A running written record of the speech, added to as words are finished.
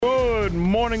Good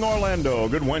morning, Orlando.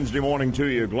 Good Wednesday morning to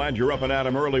you. Glad you're up and at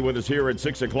 'em early with us here at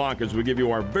 6 o'clock as we give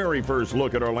you our very first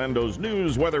look at Orlando's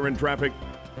news, weather, and traffic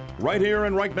right here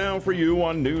and right now for you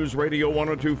on News Radio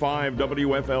 102.5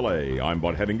 WFLA. I'm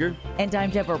Bud Hettinger. And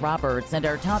I'm Deborah Roberts. And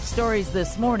our top stories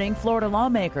this morning, Florida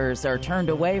lawmakers are turned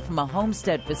away from a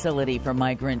homestead facility for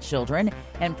migrant children,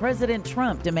 and President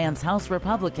Trump demands House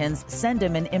Republicans send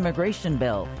him an immigration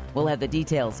bill. We'll have the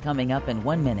details coming up in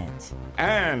 1 minute.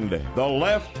 And the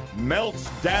left melts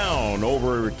down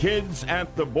over kids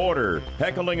at the border,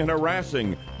 heckling and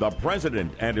harassing the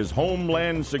president and his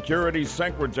Homeland Security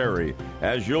Secretary,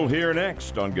 as you'll hear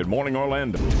next on Good Morning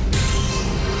Orlando.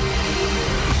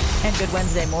 And good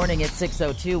Wednesday morning at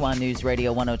 6:02 on News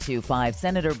Radio 102.5.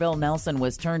 Senator Bill Nelson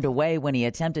was turned away when he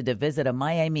attempted to visit a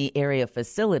Miami area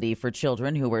facility for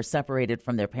children who were separated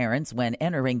from their parents when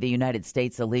entering the United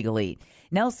States illegally.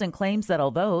 Nelson claims that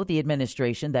although the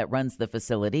administration that runs the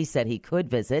facility said he could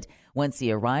visit, once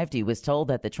he arrived, he was told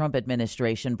that the Trump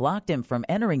administration blocked him from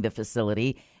entering the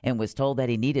facility and was told that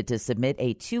he needed to submit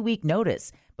a 2-week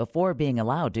notice before being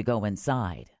allowed to go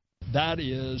inside. That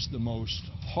is the most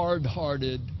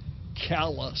hard-hearted,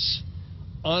 callous,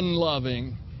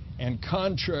 unloving, and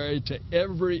contrary to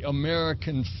every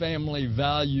American family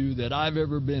value that I've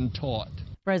ever been taught.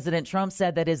 President Trump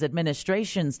said that his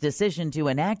administration's decision to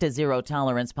enact a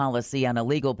zero-tolerance policy on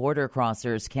illegal border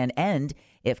crossers can end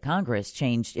if Congress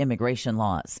changed immigration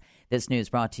laws. This news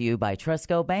brought to you by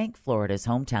Trusco Bank, Florida's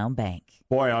hometown bank.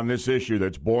 Boy, on this issue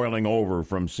that's boiling over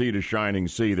from sea to shining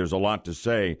sea, there's a lot to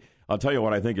say. I'll tell you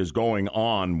what I think is going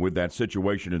on with that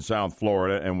situation in South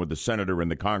Florida and with the senator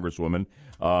and the congresswoman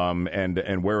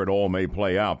and where it all may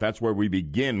play out. That's where we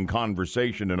begin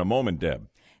conversation in a moment, Deb.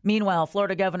 Meanwhile,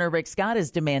 Florida Governor Rick Scott is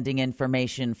demanding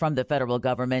information from the federal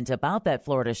government about that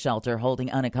Florida shelter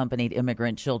holding unaccompanied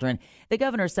immigrant children. The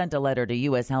governor sent a letter to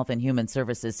U.S. Health and Human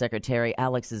Services Secretary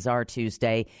Alex Azar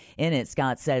Tuesday. In it,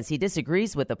 Scott says he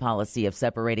disagrees with the policy of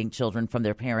separating children from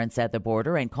their parents at the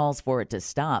border and calls for it to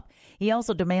stop. He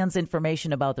also demands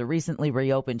information about the recently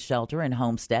reopened shelter in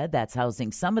Homestead that's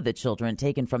housing some of the children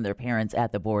taken from their parents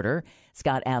at the border.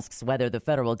 Scott asks whether the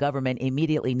federal government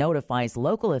immediately notifies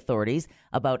local authorities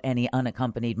about any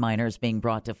unaccompanied minors being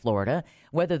brought to Florida,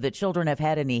 whether the children have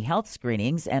had any health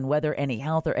screenings, and whether any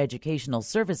health or educational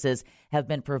services have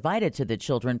been provided to the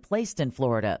children placed in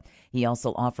Florida. He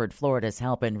also offered Florida's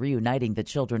help in reuniting the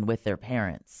children with their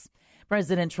parents.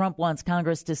 President Trump wants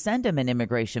Congress to send him an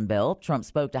immigration bill. Trump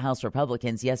spoke to House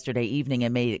Republicans yesterday evening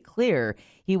and made it clear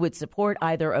he would support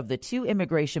either of the 2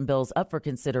 immigration bills up for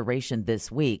consideration this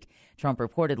week. Trump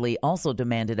reportedly also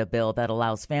demanded a bill that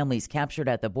allows families captured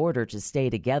at the border to stay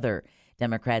together.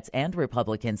 Democrats and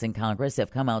Republicans in Congress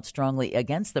have come out strongly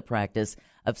against the practice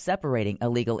of separating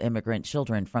illegal immigrant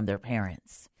children from their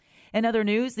parents. In other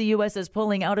news, the U.S. is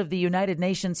pulling out of the United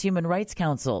Nations Human Rights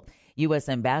Council. U.S.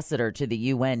 Ambassador to the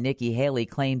UN, Nikki Haley,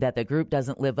 claimed that the group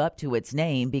doesn't live up to its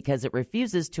name because it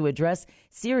refuses to address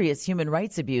serious human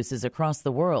rights abuses across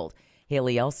the world.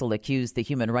 Haley also accused the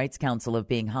Human Rights Council of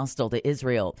being hostile to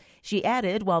Israel. She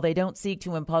added, while they don't seek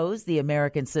to impose the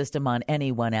American system on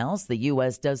anyone else, the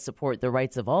U.S. does support the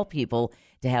rights of all people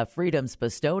to have freedoms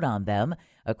bestowed on them.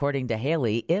 According to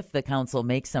Haley, if the council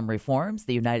makes some reforms,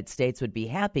 the United States would be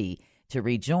happy to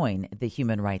rejoin the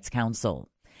Human Rights Council.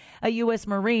 A U.S.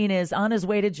 Marine is on his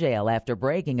way to jail after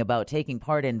bragging about taking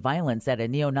part in violence at a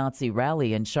neo-Nazi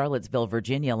rally in Charlottesville,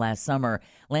 Virginia last summer.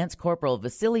 Lance Corporal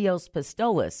Vasilios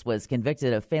Pistolis was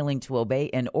convicted of failing to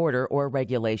obey an order or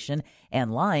regulation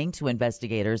and lying to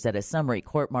investigators at a summary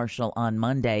court-martial on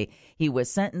Monday. He was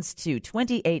sentenced to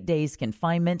 28 days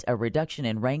confinement, a reduction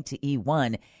in rank to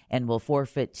E1, and will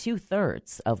forfeit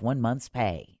 2/3 of 1 month's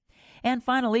pay. And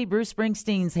finally, Bruce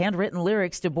Springsteen's handwritten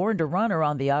lyrics to Born to Run are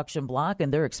on the auction block,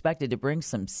 and they're expected to bring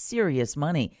some serious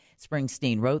money.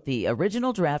 Springsteen wrote the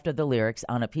original draft of the lyrics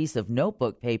on a piece of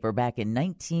notebook paper back in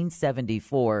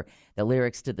 1974. The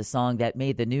lyrics to the song that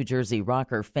made the New Jersey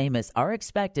rocker famous are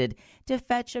expected to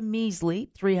fetch a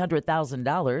measly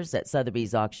 $300,000 at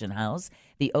Sotheby's auction house.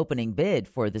 The opening bid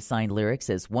for the signed lyrics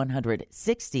is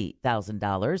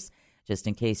 $160,000. Just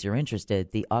in case you're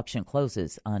interested, the auction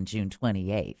closes on June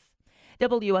 28th.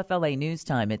 WFLA News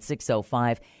Time at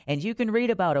 6:05, and you can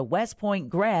read about a West Point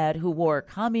grad who wore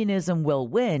 "Communism Will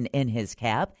Win" in his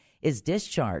cap is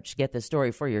discharged. Get the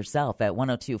story for yourself at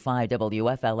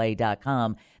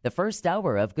 1025WFLA.com. The first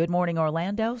hour of Good Morning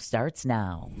Orlando starts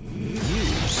now.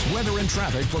 News, weather, and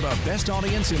traffic for the best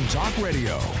audience in talk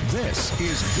radio. This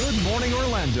is Good Morning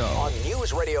Orlando on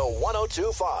News Radio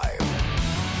 102.5.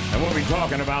 And we'll be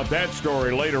talking about that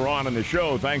story later on in the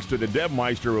show, thanks to the Deb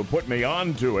Meister who put me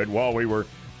onto it while we were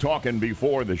talking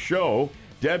before the show.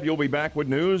 Deb, you'll be back with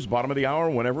news, bottom of the hour,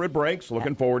 whenever it breaks.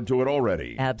 Looking forward to it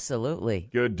already. Absolutely.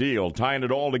 Good deal. Tying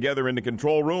it all together in the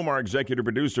control room, our executive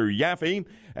producer, Yaffee,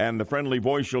 and the friendly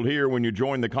voice you'll hear when you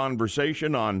join the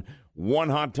conversation on one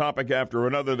hot topic after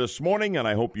another this morning, and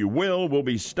I hope you will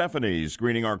be Stephanie,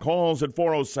 screening our calls at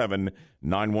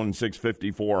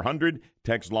 407-916-5400.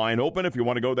 Text line open if you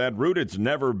want to go that route. It's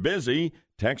never busy.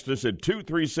 Text us at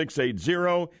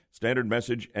 23680. Standard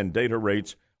message and data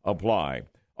rates apply.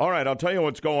 All right, I'll tell you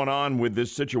what's going on with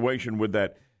this situation with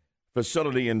that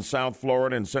facility in South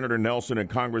Florida and Senator Nelson and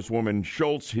Congresswoman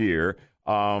Schultz here.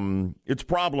 It's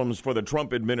problems for the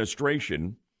Trump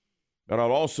administration, but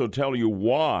I'll also tell you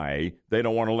why they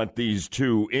don't want to let these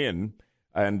two in,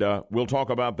 and we'll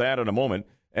talk about that in a moment.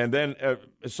 And then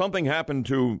something happened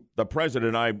to the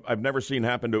president I've never seen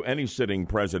happen to any sitting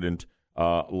president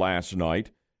last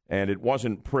night, and it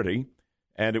wasn't pretty,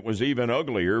 and it was even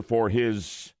uglier for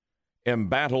his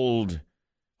embattled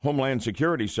Homeland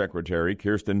Security Secretary,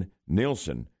 Kirstjen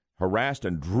Nielsen, harassed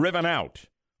and driven out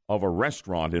of a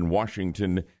restaurant in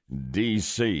Washington,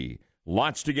 D.C.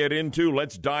 Lots to get into.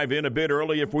 Let's dive in a bit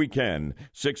early if we can.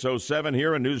 6:07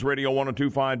 here on News Radio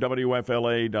 102.5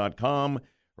 WFLA.com,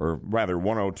 or rather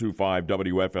 102.5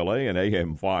 WFLA and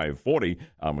AM 540.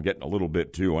 I'm getting a little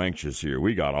bit too anxious here.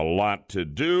 We got a lot to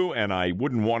do, and I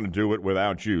wouldn't want to do it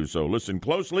without you. So listen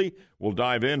closely. We'll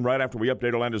dive in right after we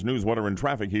update Orlando's news, weather, and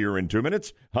traffic here in 2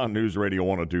 minutes on News Radio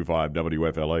 102.5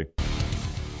 WFLA.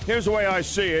 Here's the way I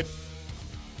see it.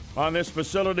 On this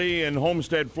facility in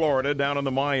Homestead, Florida, down in the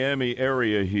Miami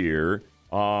area here,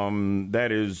 that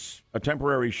is a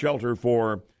temporary shelter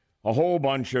for a whole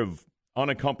bunch of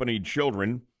unaccompanied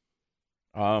children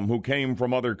who came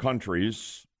from other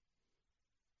countries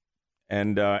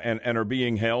and are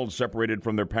being held, separated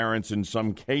from their parents in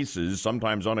some cases,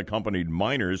 sometimes unaccompanied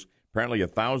minors, apparently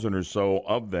 1,000 or so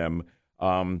of them.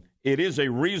 It is a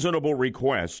reasonable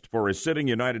request for a sitting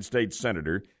United States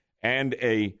senator and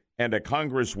a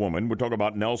congresswoman, we're talking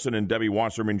about Nelson and Debbie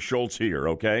Wasserman Schultz here,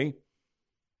 okay,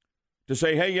 to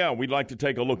say, hey, yeah, we'd like to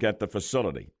take a look at the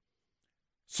facility.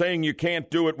 Saying you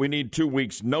can't do it, we need 2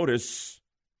 weeks' notice,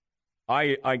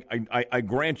 I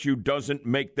grant you, doesn't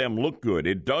make them look good.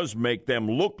 It does make them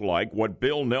look like what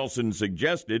Bill Nelson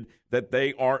suggested, that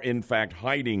they are, in fact,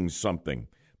 hiding something.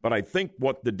 But I think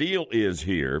what the deal is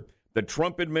here, the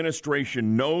Trump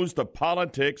administration knows the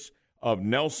politics of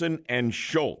Nelson and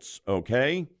Schultz,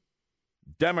 okay?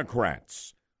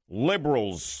 Democrats,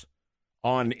 liberals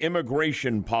on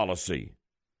immigration policy,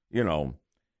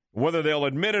 whether they'll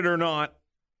admit it or not,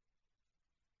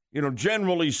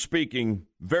 generally speaking,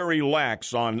 very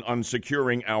lax on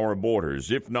securing our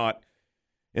borders, if not,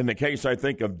 in the case, I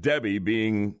think, of Debbie,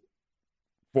 being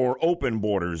for open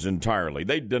borders entirely.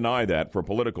 They deny that for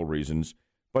political reasons.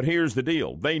 But here's the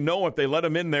deal. They know if they let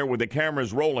them in there with the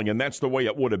cameras rolling, and that's the way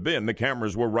it would have been, the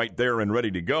cameras were right there and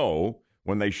ready to go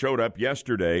when they showed up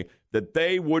yesterday, that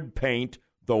they would paint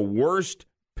the worst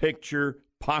picture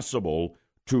possible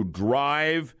to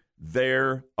drive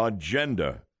their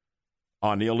agenda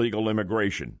on illegal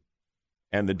immigration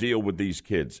and the deal with these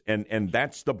kids. And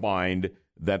that's the bind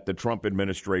that the Trump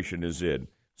administration is in.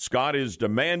 Scott is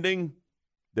demanding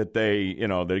that they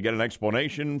get an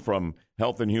explanation from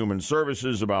Health and Human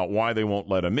Services about why they won't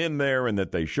let them in there and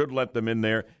that they should let them in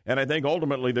there. And I think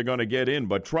ultimately they're going to get in.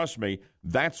 But trust me,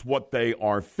 that's what they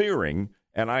are fearing.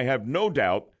 And I have no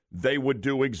doubt they would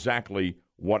do exactly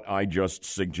what I just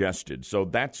suggested. So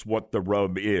that's what the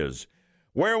rub is.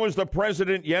 Where was the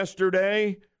president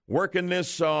yesterday? Working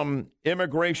this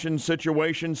immigration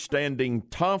situation, standing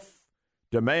tough,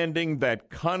 demanding that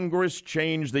Congress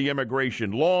change the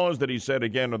immigration laws that he said,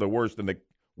 again, are the worst in the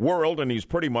world, and he's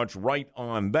pretty much right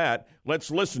on that.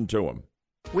 Let's listen to him.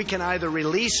 We can either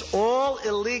release all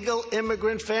illegal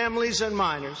immigrant families and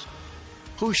minors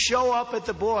who show up at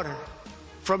the border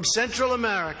from Central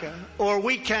America, or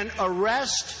we can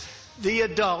arrest the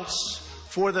adults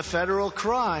for the federal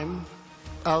crime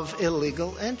of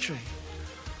illegal entry.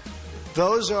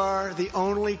 Those are the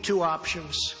only two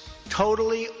options.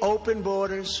 Totally open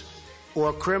borders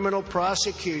or criminal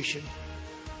prosecution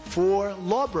for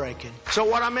lawbreaking. So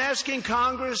what I'm asking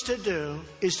Congress to do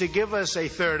is to give us a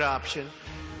third option,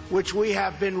 which we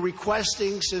have been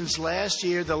requesting since last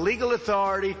year, the legal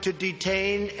authority to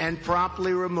detain and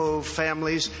promptly remove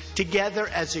families together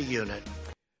as a unit.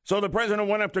 So the president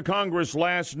went up to Congress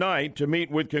last night to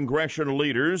meet with congressional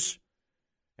leaders,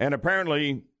 and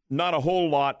apparently not a whole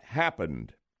lot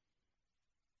happened.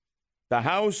 The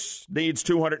House needs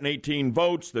 218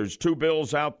 votes. There's two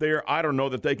bills out there. I don't know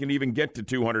that they can even get to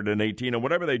 218, and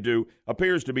whatever they do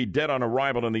appears to be dead on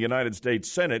arrival in the United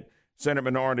States Senate. Senate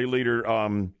Minority Leader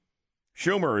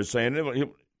Schumer is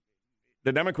saying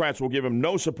the Democrats will give him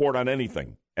no support on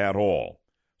anything at all.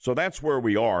 So that's where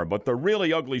we are. But the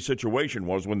really ugly situation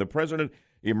was when the president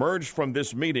emerged from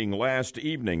this meeting last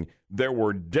evening, there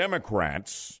were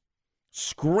Democrats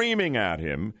screaming at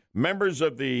him, members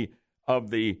of the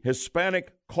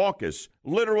Hispanic caucus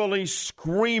literally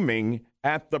screaming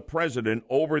at the president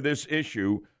over this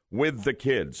issue with the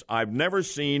kids. I've never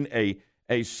seen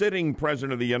a sitting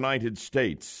president of the United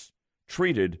States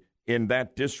treated in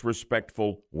that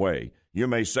disrespectful way. You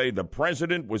may say the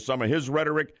president, with some of his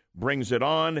rhetoric, brings it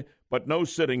on, but no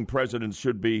sitting president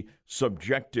should be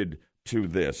subjected to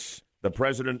this. The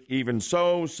president, even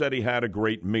so, said he had a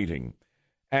great meeting.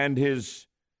 And his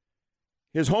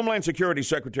Homeland Security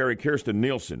Secretary, Kirstjen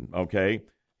Nielsen,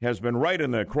 has been right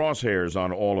in the crosshairs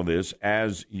on all of this,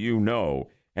 as you know.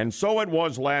 And so it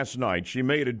was last night. She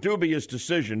made a dubious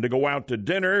decision to go out to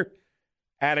dinner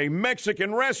at a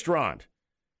Mexican restaurant.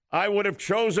 I would have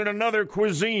chosen another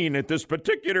cuisine at this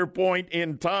particular point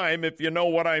in time, if you know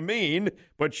what I mean.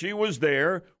 But she was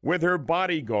there with her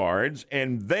bodyguards,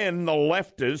 and then the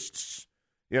leftists,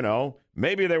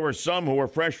 maybe there were some who were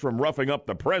fresh from roughing up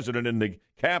the president in the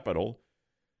Capitol.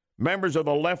 Members of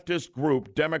the leftist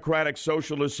group, Democratic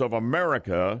Socialists of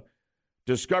America,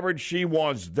 discovered she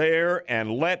was there and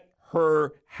let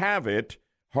her have it,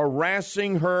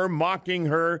 harassing her, mocking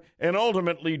her, and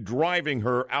ultimately driving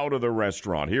her out of the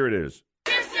restaurant. Here it is.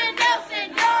 Kirstjen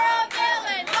Nielsen, you're a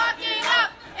villain, locking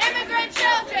up immigrant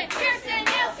children. Kirstjen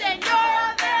Nielsen, you're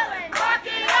a villain,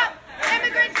 locking up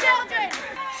immigrant children.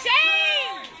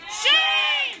 Shame!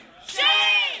 Shame!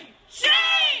 Shame!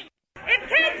 Shame! If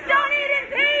kids don't eat in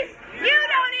peace, you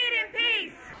don't eat in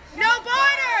peace. No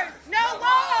borders, no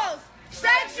walls,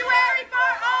 sanctuary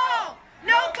for all.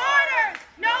 No borders,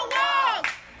 no walls,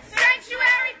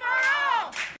 sanctuary for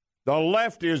all. The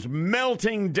left is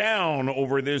melting down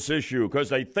over this issue because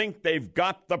they think they've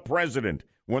got the president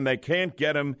when they can't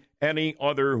get him any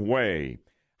other way.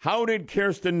 How did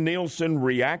Kirstjen Nielsen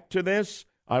react to this?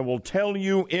 I will tell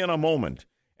you in a moment.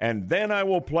 And then I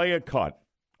will play a cut,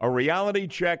 a reality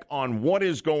check on what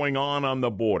is going on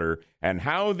the border and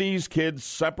how these kids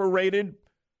separated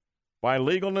by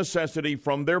legal necessity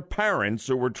from their parents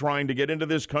who were trying to get into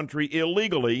this country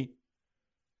illegally,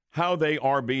 how they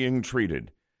are being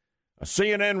treated. A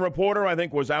CNN reporter, I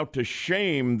think, was out to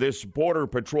shame this Border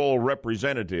Patrol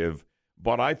representative,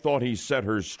 but I thought he set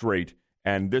her straight,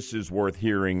 and this is worth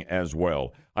hearing as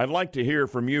well. I'd like to hear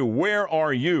from you. Where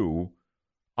are you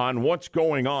on what's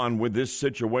going on with this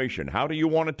situation? How do you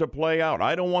want it to play out?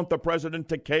 I don't want the president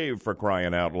to cave, for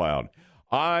crying out loud.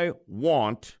 I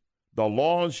want the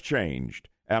laws changed,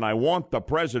 and I want the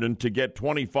president to get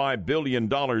 $25 billion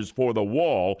for the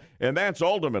wall, and that's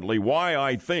ultimately why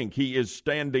I think he is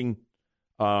standing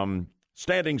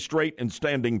straight and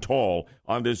standing tall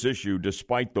on this issue,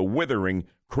 despite the withering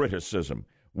criticism.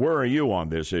 Where are you on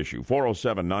this issue?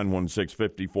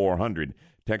 407-916-5400.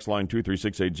 Text line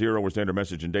 23680, where standard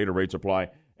message and data rates apply.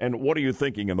 And what are you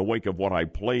thinking in the wake of what I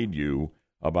played you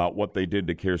about what they did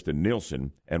to Kirstjen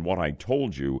Nielsen and what I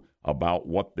told you about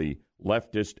what the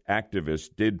leftist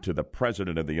activists did to the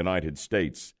President of the United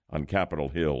States on Capitol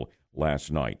Hill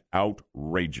last night?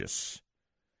 Outrageous.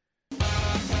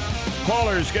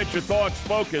 Callers, get your thoughts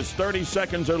focused. 30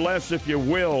 seconds or less, if you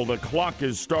will. The clock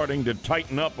is starting to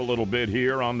tighten up a little bit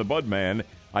here on the Budman.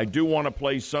 I do want to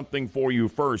play something for you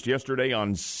first. Yesterday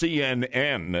on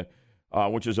CNN,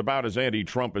 which is about as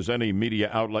anti-Trump as any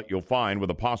media outlet you'll find, with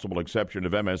a possible exception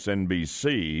of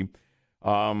MSNBC,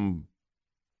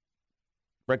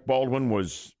 Rick Baldwin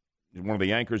was one of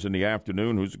the anchors in the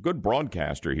afternoon, who's a good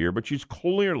broadcaster here, but she's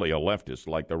clearly a leftist,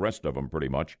 like the rest of them, pretty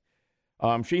much.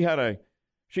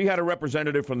 She had a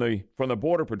representative from the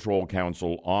Border Patrol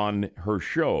Council on her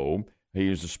show.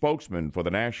 He is a spokesman for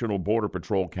the National Border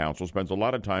Patrol Council, spends a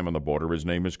lot of time on the border. His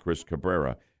name is Chris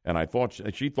Cabrera, and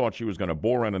she thought she was going to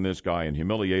bore in on this guy and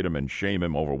humiliate him and shame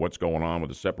him over what's going on with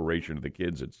the separation of the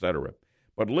kids, etc.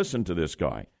 But listen to this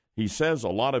guy. He says a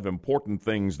lot of important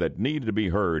things that need to be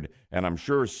heard, and I'm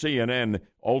sure CNN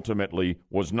ultimately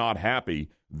was not happy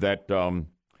that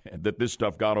this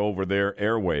stuff got over their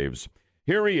airwaves.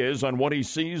 Here he is on what he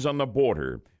sees on the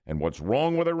border and what's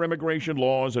wrong with our immigration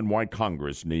laws and why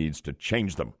Congress needs to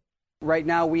change them. Right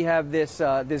now we have this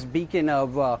beacon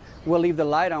of we'll leave the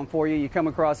light on for you. You come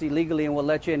across illegally and we'll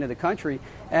let you into the country.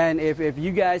 And if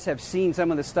you guys have seen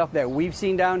some of the stuff that we've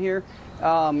seen down here,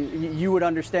 you would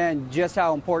understand just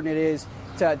how important it is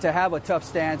to have a tough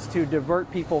stance to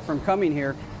divert people from coming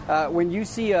here. When you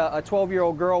see a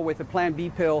 12-year-old girl with a Plan B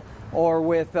pill or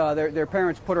with their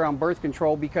parents put her on birth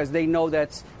control because they know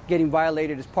that's getting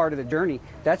violated as part of the journey,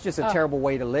 that's just a terrible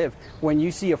way to live. When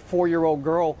you see a 4-year-old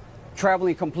girl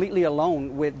traveling completely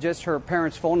alone with just her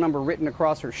parents' phone number written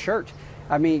across her shirt.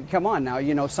 I mean, come on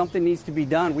now, something needs to be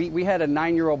done. We had a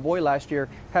 9-year-old boy last year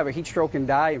have a heat stroke and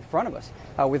die in front of us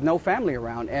with no family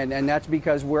around, and that's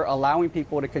because we're allowing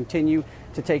people to continue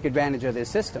to take advantage of this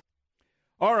system.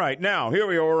 All right, now, here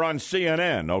we are on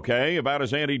CNN, okay, about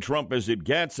as anti-Trump as it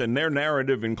gets, and their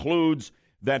narrative includes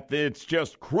that it's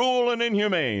just cruel and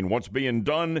inhumane what's being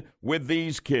done with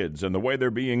these kids and the way they're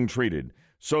being treated.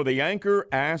 So the anchor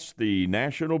asked the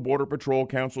National Border Patrol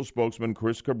Council spokesman,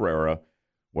 Chris Cabrera,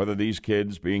 whether these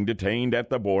kids being detained at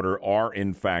the border are,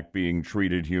 in fact, being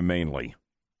treated humanely.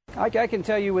 I can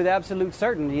tell you with absolute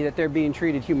certainty that they're being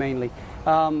treated humanely.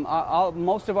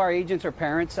 Most of our agents are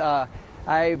parents.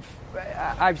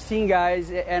 I've seen guys,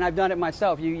 and I've done it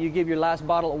myself. You give your last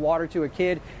bottle of water to a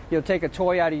kid. You'll take a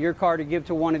toy out of your car to give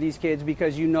to one of these kids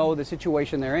because you know the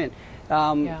situation they're in.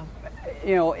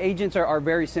 Agents are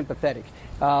very sympathetic.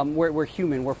 We're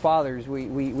human. We're fathers.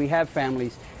 We have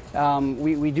families.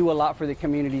 We do a lot for the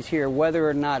communities here, whether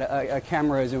or not a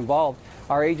camera is involved.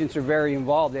 Our agents are very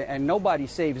involved, and nobody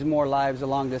saves more lives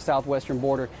along the southwestern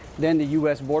border than the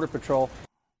U.S. Border Patrol.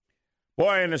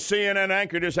 Boy, and the CNN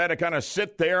anchor just had to kind of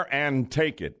sit there and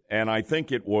take it. And I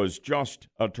think it was just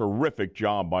a terrific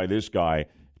job by this guy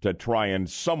to try and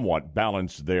somewhat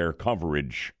balance their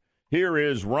coverage. Here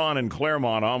is Ron in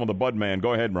Claremont. I'm the Budman.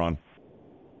 Go ahead, Ron.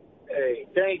 Hey,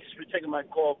 thanks for taking my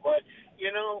call, Bud.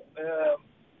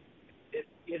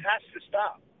 It has to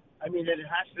stop. I mean, it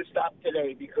has to stop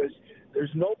today because there's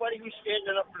nobody who's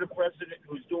standing up for the president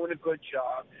who's doing a good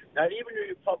job, not even the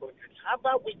Republicans. How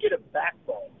about we get a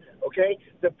backbone, okay?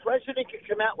 The president could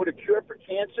come out with a cure for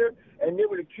cancer, and they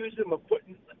would accuse him of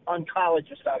putting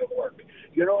oncologists out of work.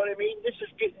 You know what I mean? This is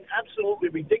getting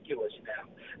absolutely ridiculous now.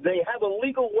 They have a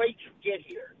legal way to get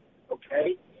here,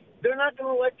 okay? They're not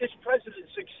going to let this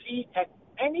president succeed at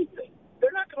anything.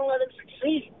 They're not going to let him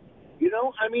succeed.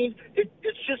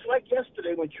 It's just like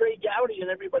yesterday when Trey Gowdy and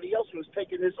everybody else was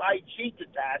taking this IG to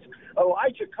task.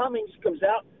 Elijah Cummings comes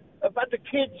out about the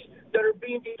kids that are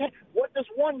being detained. What does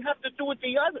one have to do with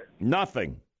the other?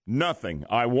 Nothing.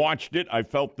 I watched it. I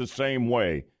felt the same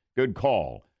way. Good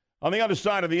call. On the other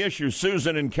side of the issue,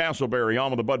 Susan in Castleberry.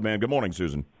 I'm the Budman. Good morning,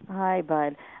 Susan. Hi,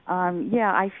 Bud.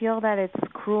 I feel that it's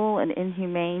cruel and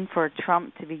inhumane for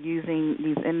Trump to be using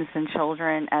these innocent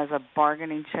children as a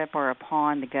bargaining chip or a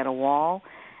pawn to get a wall.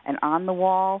 And on the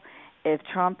wall, if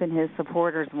Trump and his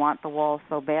supporters want the wall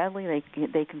so badly,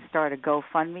 they can start a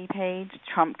GoFundMe page.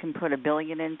 Trump can put $1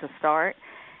 billion in to start,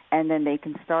 and then they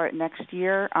can start next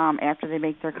year after they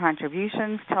make their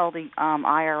contributions. Tell the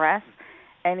IRS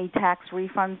any tax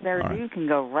refunds they're due can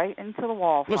go right into the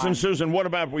wall fund. Listen, Susan, what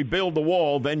about if we build the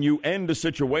wall, then you end a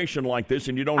situation like this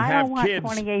and you don't have kids? I don't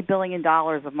want $28 billion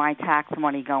of my tax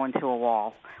money going to a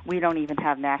wall. We don't even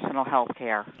have national health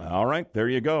care. All right, there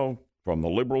you go, from the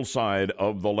liberal side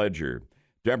of the ledger.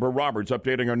 Deborah Roberts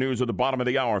updating our news at the bottom of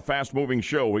the hour. Fast-moving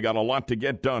show. We got a lot to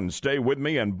get done. Stay with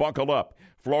me and buckle up.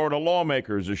 Florida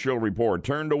lawmakers, a show report,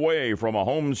 turned away from a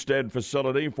homestead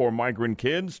facility for migrant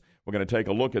kids. We're going to take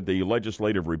a look at the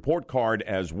legislative report card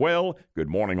as well. Good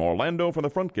morning, Orlando. From the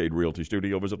Frontgate Realty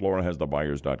Studio, visit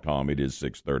laurahasthebuyers.com. It is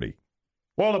 6:30.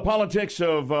 Well, the politics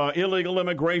of illegal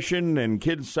immigration and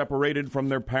kids separated from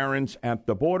their parents at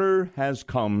the border has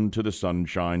come to the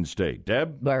Sunshine State.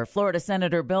 Deb? Where Florida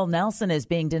Senator Bill Nelson is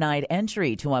being denied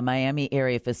entry to a Miami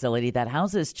area facility that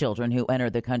houses children who enter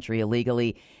the country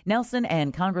illegally. Nelson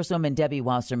and Congresswoman Debbie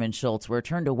Wasserman Schultz were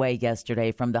turned away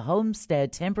yesterday from the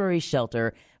Homestead Temporary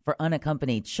Shelter for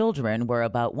Unaccompanied Children, where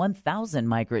about 1,000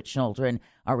 migrant children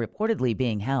are reportedly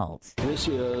being held. This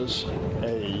is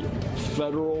a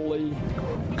federally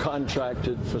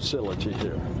contracted facility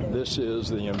here. This is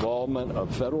the involvement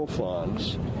of federal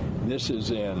funds. This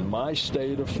is in my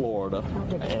state of Florida,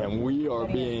 and we are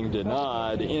being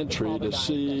denied entry to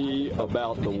see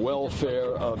about the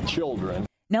welfare of children.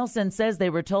 Nelson says they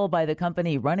were told by the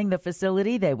company running the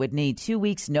facility they would need 2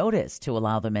 weeks' notice to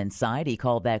allow them inside. He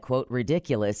called that, quote,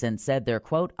 ridiculous and said they're,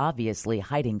 quote, obviously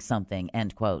hiding something,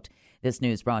 end quote. This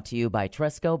news brought to you by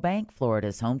Tresco Bank,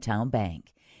 Florida's hometown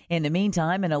bank. In the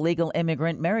meantime, an illegal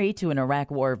immigrant married to an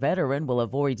Iraq War veteran will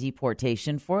avoid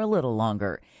deportation for a little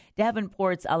longer.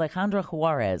 Davenport's Alejandra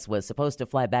Juarez was supposed to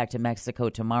fly back to Mexico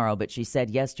tomorrow, but she said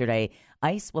yesterday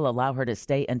ICE will allow her to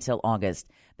stay until August.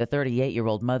 The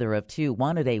 38-year-old mother of two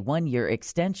wanted a one-year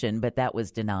extension, but that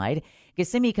was denied.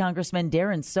 Kissimmee Congressman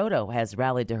Darren Soto has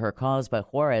rallied to her cause,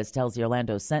 but Juarez tells the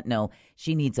Orlando Sentinel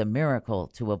she needs a miracle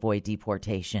to avoid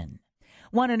deportation.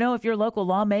 Want to know if your local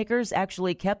lawmakers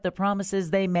actually kept the promises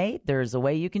they made? There's a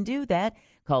way you can do that,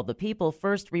 called the People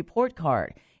First Report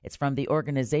Card. It's from the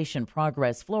organization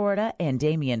Progress Florida, and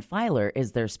Damian Filer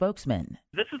is their spokesman.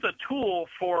 This is a tool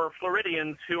for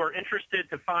Floridians who are interested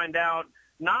to find out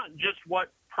not just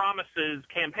what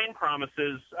campaign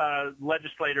promises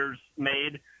legislators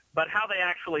made, but how they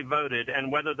actually voted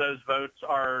and whether those votes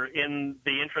are in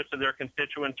the interest of their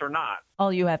constituents or not.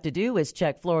 All you have to do is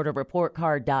check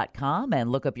FloridaReportCard.com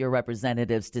and look up your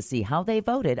representatives to see how they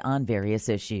voted on various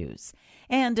issues.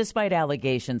 And despite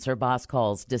allegations her boss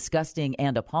calls disgusting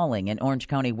and appalling, an Orange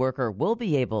County worker will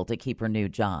be able to keep her new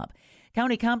job.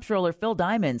 County Comptroller Phil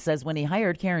Diamond says when he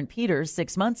hired Karen Peters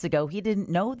 6 months ago, he didn't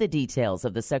know the details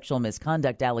of the sexual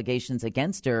misconduct allegations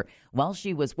against her while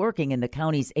she was working in the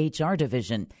county's HR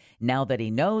division. Now that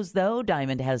he knows, though,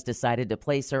 Diamond has decided to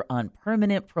place her on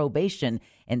permanent probation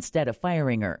instead of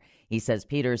firing her. He says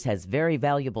Peters has very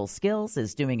valuable skills,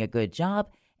 is doing a good job,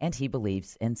 and he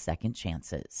believes in second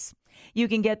chances. You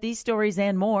can get these stories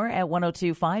and more at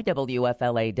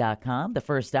 1025WFLA.com. The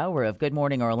first hour of Good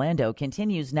Morning Orlando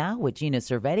continues now with Gina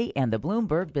Cervetti and the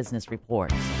Bloomberg Business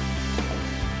Report.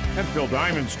 That Phil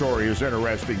Diamond story is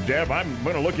interesting, Deb. I'm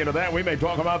going to look into that. We may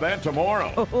talk about that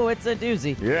tomorrow. Oh, it's a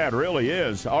doozy. Yeah, it really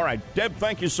is. All right, Deb,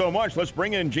 thank you so much. Let's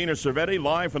bring in Gina Cervetti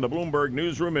live from the Bloomberg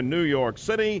Newsroom in New York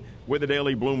City with the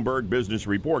daily Bloomberg Business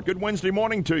Report. Good Wednesday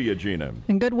morning to you, Gina.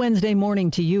 And good Wednesday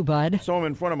morning to you, Bud. So I'm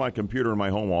in front of my computer in my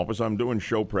home office. I'm doing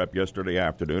show prep yesterday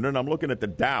afternoon, and I'm looking at the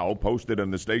Dow posted in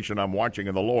the station I'm watching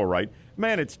in the lower right.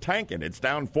 Man, it's tanking. It's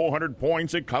down 400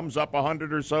 points. It comes up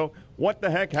 100 or so. What the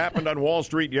heck happened on Wall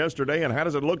Street yesterday, and how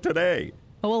does it look today?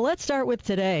 Well, let's start with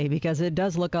today because it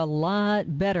does look a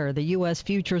lot better. The U.S.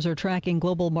 futures are tracking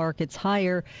global markets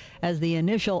higher as the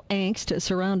initial angst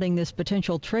surrounding this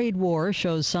potential trade war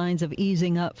shows signs of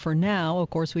easing up for now.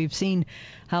 Of course, we've seen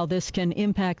how this can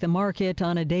impact the market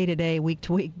on a day-to-day,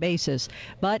 week-to-week basis.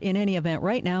 But in any event,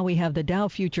 right now we have the Dow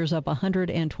futures up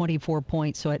 124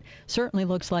 points, so it certainly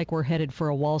looks like we're headed for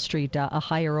a Wall Street, a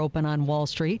higher open on Wall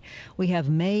Street. We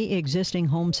have May existing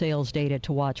home sales data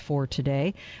to watch for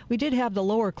today. We did have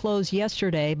the lower close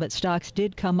yesterday, but stocks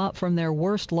did come up from their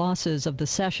worst losses of the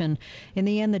session. In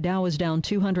the end, the Dow was down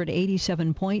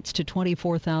 287 points to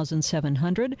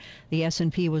 24,700. The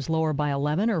S&P was lower by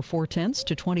 11 or 0.4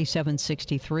 to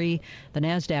 2763. The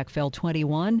Nasdaq fell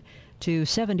 21 to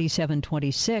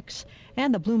 7726,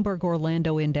 and the Bloomberg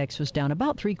Orlando Index was down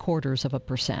about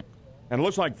 0.75%. And it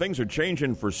looks like things are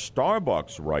changing for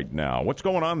Starbucks right now. What's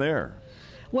going on there?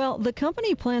 Well, the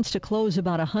company plans to close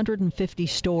about 150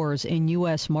 stores in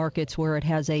U.S. markets where it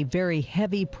has a very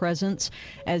heavy presence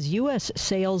as U.S.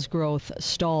 sales growth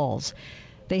stalls.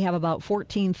 They have about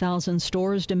 14,000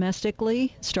 stores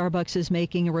domestically. Starbucks is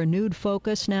making a renewed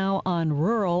focus now on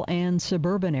rural and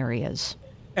suburban areas.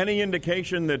 Any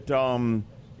indication that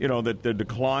that the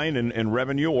decline in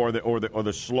revenue or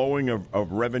the slowing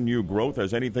of revenue growth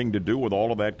has anything to do with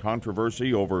all of that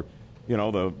controversy over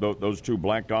those two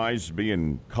black guys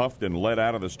being cuffed and let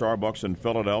out of the Starbucks in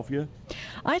Philadelphia?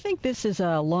 I think this is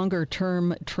a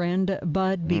longer-term trend,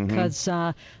 Bud, because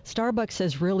Starbucks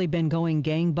has really been going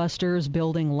gangbusters,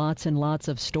 building lots and lots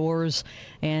of stores.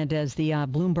 And as the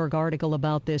Bloomberg article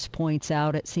about this points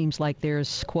out, it seems like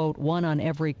there's, quote, one on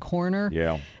every corner.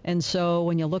 Yeah. And so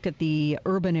when you look at the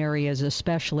urban areas,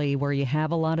 especially where you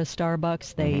have a lot of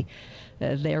Starbucks,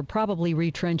 they're probably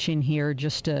retrenching here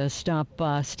just to stop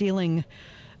stealing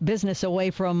business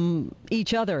away from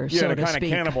each other, so to kind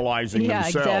speak. Of cannibalizing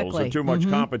themselves. Exactly. Too much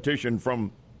competition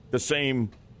from the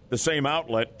same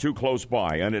outlet too close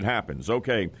by, and it happens.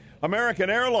 Okay,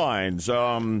 American Airlines,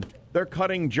 they're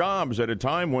cutting jobs at a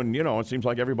time when, it seems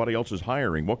like everybody else is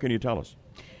hiring. What can you tell us?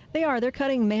 They're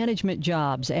cutting management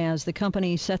jobs as the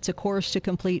company sets a course to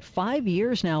complete 5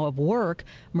 years now of work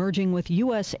merging with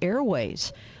U.S.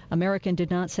 Airways. American did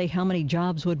not say how many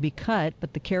jobs would be cut,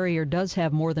 but the carrier does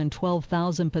have more than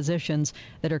 12,000 positions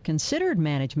that are considered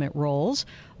management roles.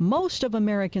 Most of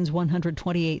American's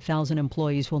 128,000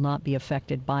 employees will not be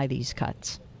affected by these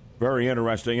cuts. Very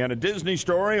interesting. And a Disney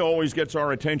story always gets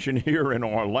our attention here in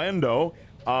Orlando.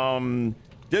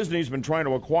 Disney's been trying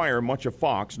to acquire much of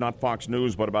Fox, not Fox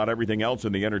News, but about everything else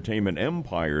in the entertainment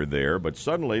empire there. But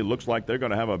suddenly it looks like they're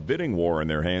going to have a bidding war in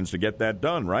their hands to get that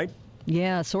done, right?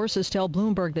 Yeah, sources tell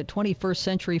Bloomberg that 21st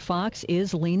Century Fox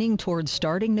is leaning towards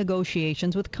starting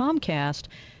negotiations with Comcast,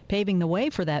 paving the way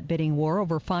for that bidding war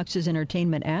over Fox's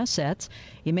entertainment assets.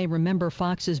 You may remember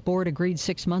Fox's board agreed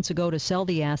 6 months ago to sell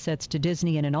the assets to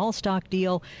Disney in an all-stock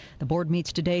deal. The board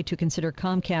meets today to consider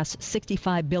Comcast's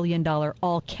 $65 billion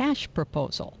all-cash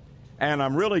proposal. And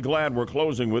I'm really glad we're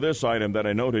closing with this item that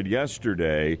I noted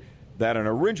yesterday, that an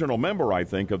original member, I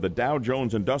think, of the Dow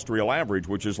Jones Industrial Average,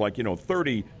 which is like,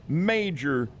 30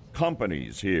 major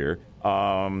companies here,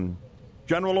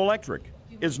 General Electric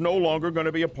is no longer going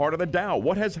to be a part of the Dow.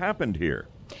 What has happened here?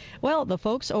 Well, the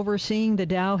folks overseeing the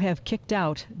Dow have kicked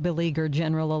out beleaguered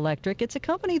General Electric. It's a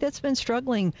company that's been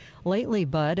struggling lately,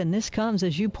 Bud, and this comes,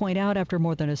 as you point out, after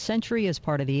more than a century as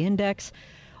part of the index.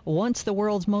 Once the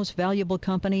world's most valuable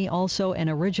company, also an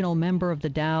original member of the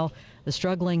Dow, the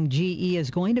struggling GE is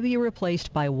going to be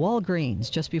replaced by Walgreens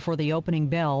just before the opening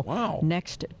bell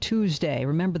next Tuesday.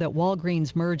 Remember that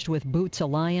Walgreens merged with Boots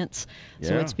Alliance,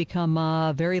 so it's become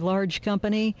a very large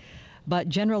company. But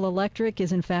General Electric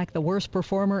is, in fact, the worst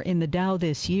performer in the Dow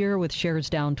this year, with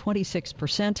shares down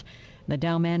 26%. The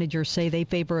Dow managers say they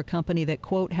favor a company that,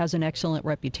 quote, has an excellent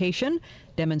reputation,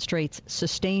 demonstrates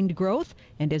sustained growth,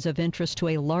 and is of interest to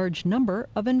a large number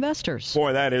of investors.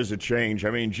 Boy, that is a change.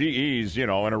 I mean, GE's, an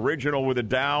original with the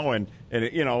Dow, and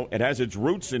it has its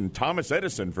roots in Thomas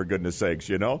Edison, for goodness sakes,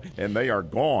 and they are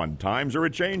gone. Times are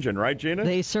a-changing, right, Gina?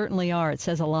 They certainly are. It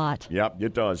says a lot. Yep,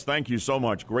 it does. Thank you so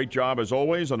much. Great job, as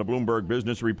always, on the Bloomberg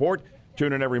Business Report.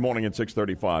 Tune in every morning at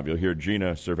 6:35. You'll hear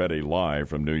Gina Cervetti live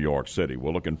from New York City.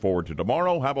 We're looking forward to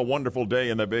tomorrow. Have a wonderful day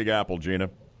in the Big Apple, Gina.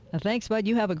 Thanks, Bud.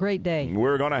 You have a great day.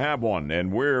 We're going to have one,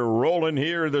 and we're rolling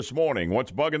here this morning. What's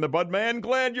Buggin the Budman?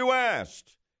 Glad you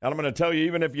asked. And I'm going to tell you,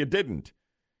 even if you didn't,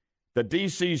 the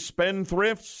D.C.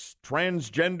 spendthrifts,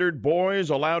 transgendered boys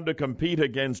allowed to compete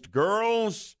against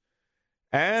girls,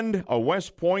 and a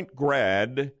West Point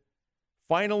grad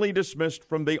finally dismissed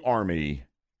from the Army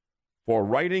for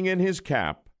writing in his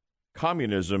cap,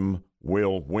 "Communism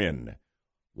will win."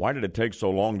 Why did it take so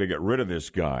long to get rid of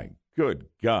this guy? Good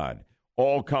God.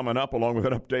 All coming up, along with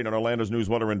an update on Orlando's news,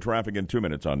 weather, and traffic in 2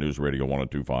 minutes on News Radio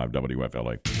 102.5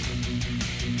 WFLA.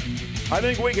 I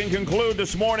think we can conclude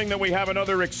this morning that we have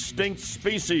another extinct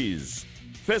species.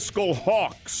 Fiscal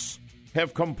hawks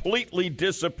have completely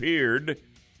disappeared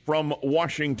from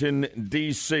Washington,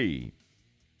 D.C.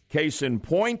 Case in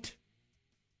point,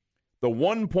 the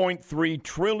 $1.3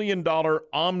 trillion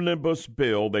omnibus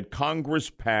bill that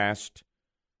Congress passed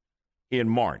in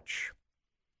March.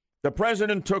 The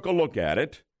president took a look at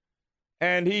it,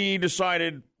 and he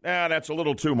decided, that's a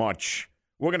little too much.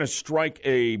 We're going to strike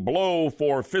a blow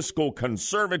for fiscal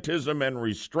conservatism and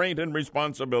restraint and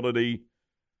responsibility,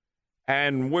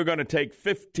 and we're going to take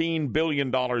 $15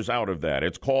 billion out of that.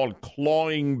 It's called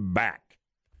clawing back.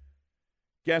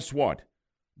 Guess what?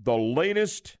 The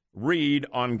latest read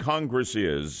on Congress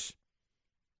is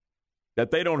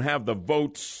that they don't have the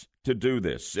votes to do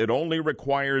this. It only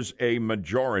requires a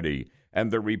majority,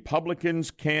 and the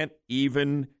Republicans can't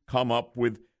even come up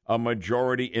with a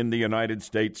majority in the United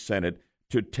States Senate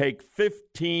to take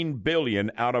 $15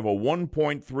 billion out of a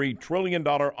 $1.3 trillion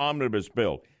omnibus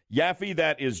bill. Yaffee,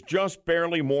 that is just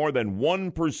barely more than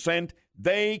 1%.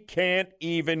 They can't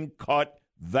even cut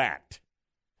that.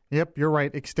 Yep, you're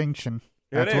right. Extinction.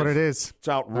 That's what it is. It's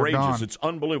outrageous. It's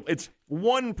unbelievable. It's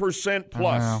 1%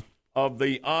 plus of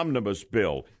the omnibus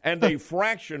bill and a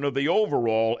fraction of the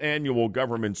overall annual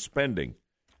government spending.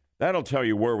 That'll tell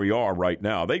you where we are right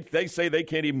now. They say they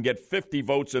can't even get 50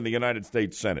 votes in the United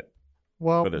States Senate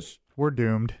for this. We're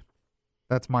doomed.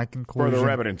 That's my conclusion. Further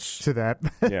evidence to that.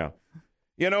 Yeah.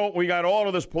 We got all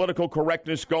of this political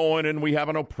correctness going, and we have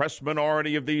an oppressed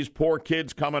minority of these poor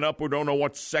kids coming up who don't know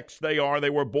what sex they are. They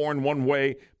were born one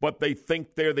way, but they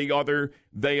think they're the other.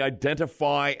 They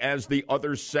identify as the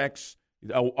other sex,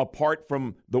 apart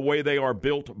from the way they are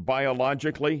built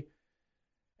biologically.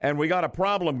 And we got a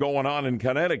problem going on in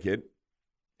Connecticut,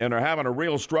 and are having a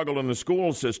real struggle in the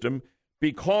school system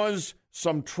because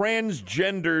some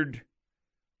transgendered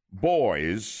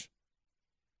boys,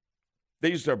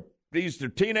 these are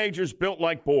teenagers built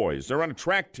like boys. They're on a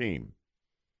track team.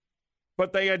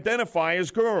 But they identify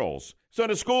as girls. So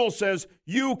the school says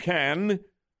you can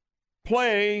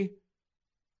play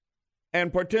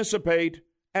and participate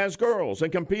as girls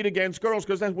and compete against girls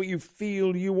because that's what you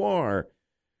feel you are.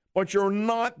 But you're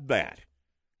not that.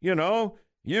 You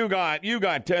got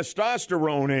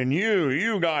testosterone in you.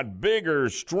 You got bigger,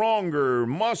 stronger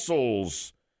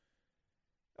muscles.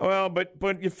 Well,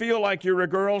 but you feel like you're a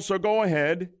girl, so go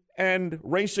ahead and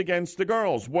race against the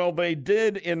girls. Well, they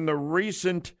did in the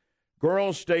recent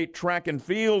girls' state track and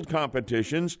field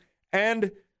competitions,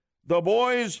 and the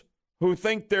boys who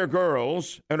think they're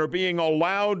girls and are being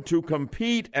allowed to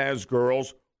compete as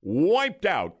girls wiped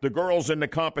out the girls in the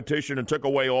competition and took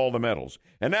away all the medals.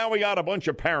 And now we got a bunch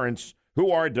of parents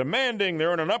who are demanding,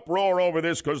 they're in an uproar over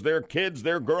this because their kids,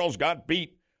 their girls got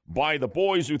beat by the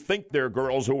boys who think they're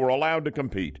girls who were allowed to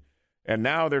compete. And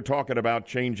now they're talking about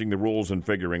changing the rules and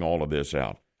figuring all of this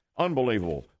out.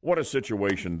 Unbelievable. What a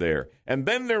situation there. And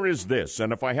then there is this,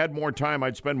 and if I had more time,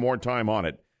 I'd spend more time on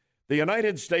it. The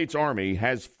United States Army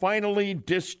has finally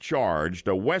discharged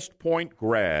a West Point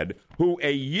grad who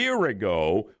a year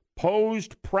ago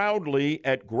posed proudly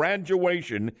at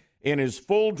graduation in his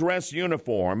full dress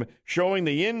uniform, showing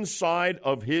the inside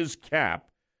of his cap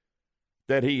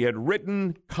that he had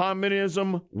written,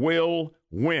 "Communism will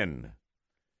win."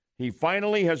 He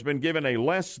finally has been given a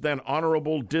less than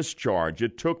honorable discharge.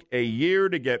 It took a year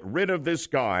to get rid of this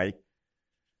guy.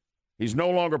 He's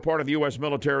no longer part of the U.S.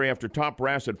 military after top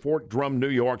brass at Fort Drum, New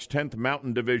York's 10th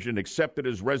Mountain Division accepted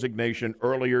his resignation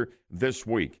earlier this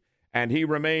week. And he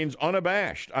remains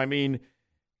unabashed. I mean,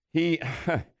 he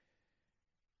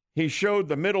showed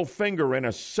the middle finger in a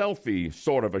selfie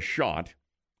sort of a shot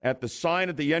at the sign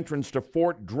at the entrance to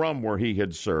Fort Drum where he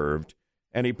had served.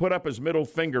 And he put up his middle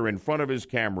finger in front of his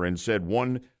camera and said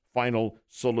one final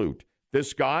salute.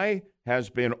 This guy has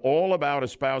been all about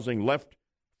espousing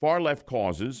far left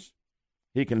causes.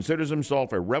 He considers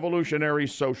himself a revolutionary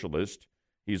socialist.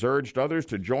 He's urged others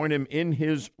to join him in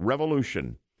his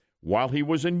revolution. While he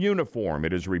was in uniform,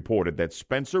 it is reported that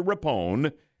Spencer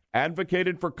Rapone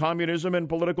advocated for communism and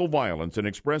political violence and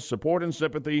expressed support and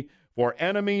sympathy for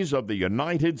enemies of the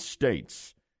United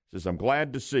States. He says, I'm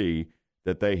glad to see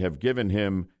that they have given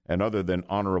him an other than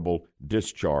honorable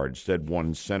discharge, said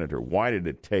one senator. Why did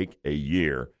it take a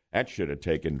year? That should have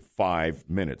taken 5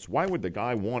 minutes. Why would the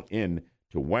guy want in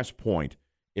to West Point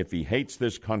if he hates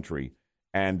this country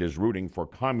and is rooting for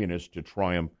communism to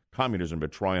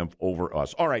triumph over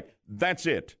us? All right, that's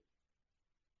it.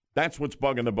 That's what's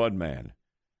bugging the Budman.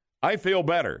 I feel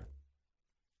better.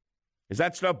 Is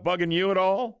that stuff bugging you at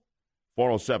all?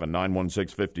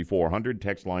 407-916-5400,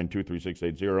 text line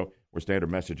 23680, where standard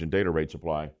message and data rates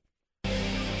apply.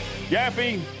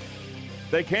 Yaffee,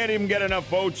 they can't even get enough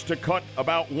votes to cut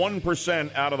about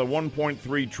 1% out of the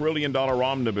 $1.3 trillion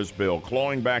omnibus bill,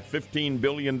 clawing back $15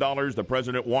 billion. The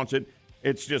president wants it.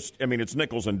 It's just, I mean, it's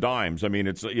nickels and dimes. I mean,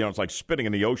 it's like spitting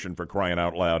in the ocean, for crying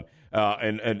out loud.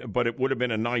 But it would have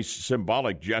been a nice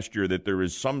symbolic gesture that there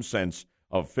is some sense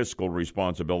of fiscal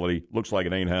responsibility. Looks like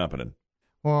it ain't happening.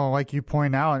 Well, like you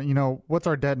point out, what's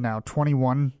our debt now?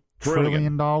 $21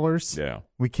 trillion. Yeah.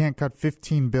 We can't cut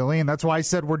 $15 billion. That's why I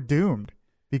said we're doomed,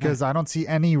 because I don't see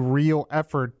any real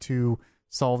effort to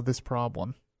solve this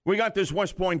problem. We got this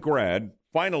West Point grad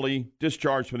finally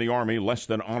discharged from the Army, less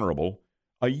than honorable,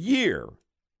 a year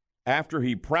after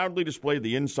he proudly displayed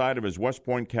the inside of his West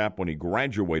Point cap when he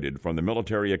graduated from the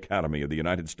Military Academy of the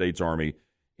United States Army.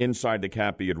 Inside the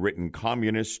cap, he had written,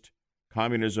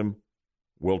 "Communism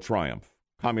will triumph.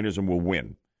 Communism will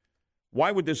win."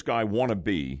 Why would this guy want to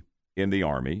be in the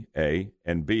Army, A,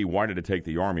 and B, why did it take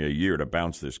the Army a year to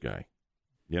bounce this guy?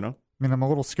 I mean, I'm a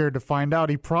little scared to find out.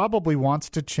 He probably wants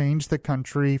to change the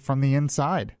country from the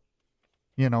inside,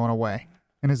 in a way,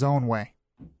 in his own way,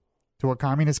 to a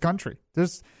communist country.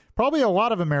 There's probably a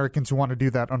lot of Americans who want to do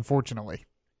that, unfortunately.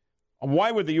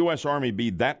 Why would the U.S. Army be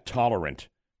that tolerant,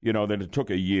 that it took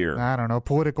a year? I don't know.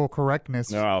 Political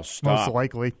correctness. No, stop. Most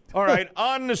likely. All right,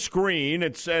 on the screen,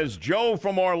 it says, Joe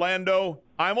from Orlando,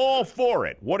 I'm all for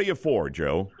it. What are you for,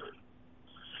 Joe?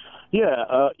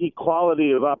 Yeah,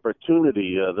 equality of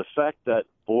opportunity. The fact that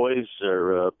boys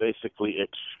are basically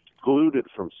excluded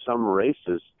from some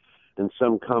races in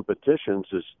some competitions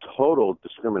is total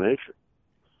discrimination.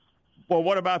 Well,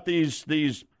 what about these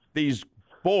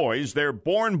boys? They're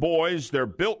born boys. They're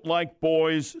built like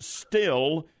boys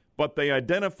still, but they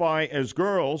identify as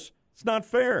girls. It's not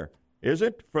fair, is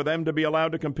it, for them to be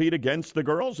allowed to compete against the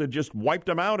girls? It just wiped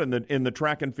them out in the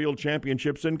track and field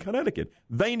championships in Connecticut.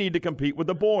 They need to compete with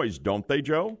the boys, don't they,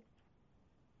 Joe?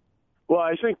 Well,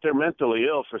 I think they're mentally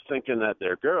ill for thinking that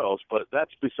they're girls, but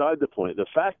that's beside the point. The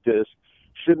fact is,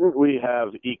 shouldn't we have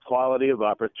equality of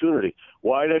opportunity?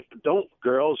 Why don't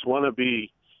girls want to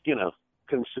be,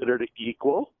 considered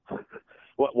equal?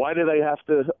 Why do they have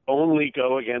to only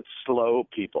go against slow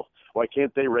people? Why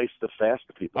can't they race the fast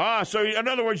people? So in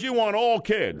other words, you want all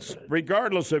kids,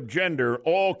 regardless of gender,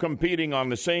 all competing on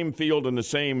the same field in the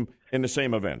same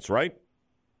events, right?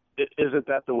 Isn't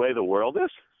that the way the world is?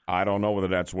 I don't know whether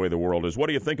that's the way the world is. What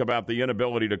do you think about the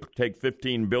inability to take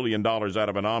 $15 billion out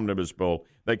of an omnibus bill?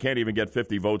 They can't even get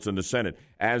 50 votes in the Senate.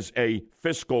 As a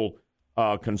fiscal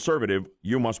conservative,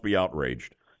 you must be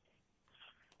outraged.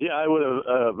 Yeah, I would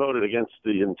have voted against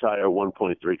the entire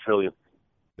 $1.3 trillion.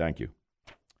 Thank you.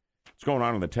 What's going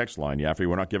on the text line, Yaffee?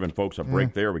 We're not giving folks a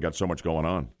break there. We got so much going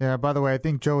on. Yeah, by the way, I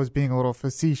think Joe is being a little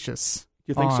facetious.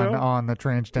 You think so? On the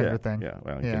transgender thing. Yeah,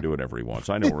 well, he can do whatever he wants.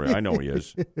 I know he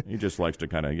is. He just likes to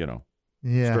kind of,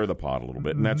 stir the pot a little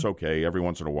bit, and that's okay. Every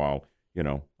once in a while,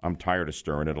 I'm tired of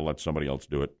stirring it. I'll let somebody else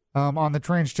do it. On the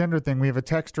transgender thing, we have a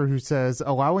texter who says,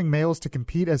 allowing males to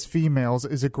compete as females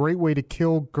is a great way to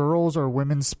kill girls or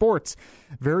women's sports.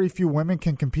 Very few women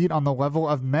can compete on the level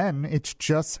of men. It's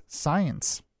just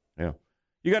science. Yeah.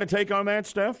 You got a take on that,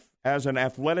 Steph, as an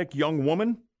athletic young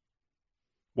woman?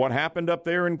 What happened up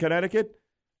there in Connecticut?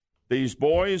 These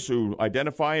boys who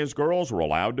identify as girls are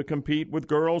allowed to compete with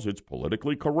girls. It's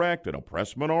politically correct. An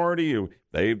oppressed minority.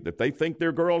 If they think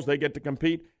they're girls, they get to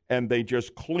compete. And they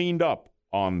just cleaned up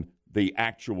on the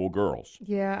actual girls.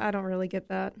 Yeah, I don't really get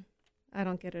that. I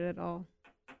don't get it at all.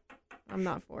 I'm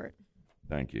not for it.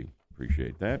 Thank you.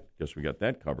 Appreciate that. Guess we got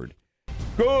that covered.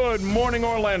 Good morning,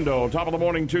 Orlando. Top of the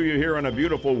morning to you here on a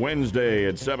beautiful Wednesday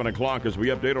at 7 o'clock as we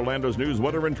update Orlando's news,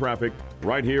 weather, and traffic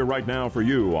right here, right now for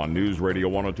you on News Radio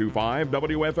 102.5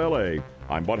 WFLA.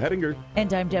 I'm Bud Hettinger.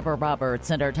 And I'm Deborah Roberts.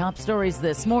 And our top stories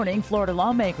this morning, Florida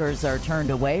lawmakers are turned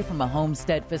away from a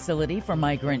homestead facility for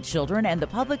migrant children, and the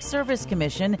Public Service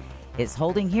Commission is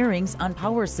holding hearings on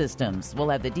power systems. We'll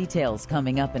have the details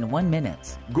coming up in 1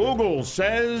 minute. Google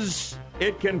says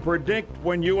it can predict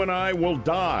when you and I will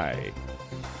die.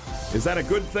 Is that a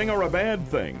good thing or a bad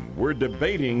thing? We're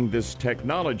debating this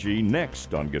technology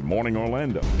next on Good Morning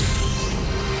Orlando.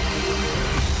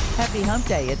 Happy Hump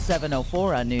Day. It's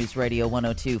 7:04 on News Radio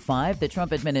 102.5. The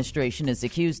Trump administration is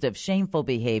accused of shameful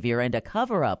behavior and a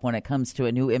cover-up when it comes to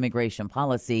a new immigration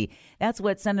policy. That's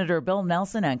what Senator Bill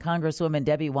Nelson and Congresswoman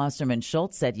Debbie Wasserman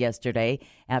Schultz said yesterday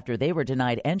after they were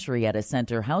denied entry at a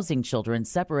center housing children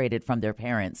separated from their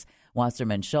parents.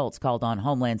 Wasserman Schultz called on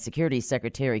Homeland Security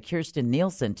Secretary Kirstjen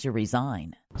Nielsen to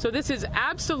resign. So this is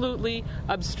absolutely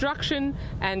obstruction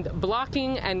and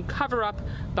blocking and cover-up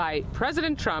by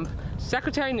President Trump,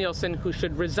 Secretary Nielsen, who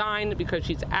should resign because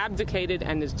she's abdicated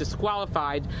and is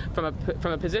disqualified from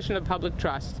a position of public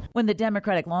trust. When the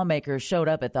Democratic lawmakers showed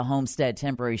up at the Homestead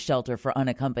temporary shelter for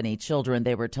unaccompanied children,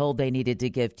 they were told they needed to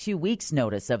give 2 weeks'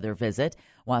 notice of their visit.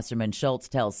 Wasserman Schultz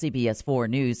tells CBS 4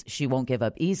 News she won't give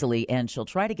up easily and she'll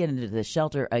try to get into the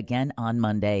shelter again on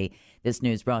Monday. This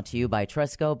news brought to you by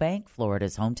Trusco Bank,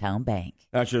 Florida's hometown bank.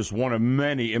 That's just one of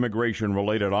many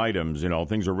immigration-related items.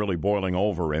 Things are really boiling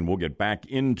over, and we'll get back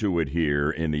into it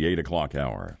here in the 8 o'clock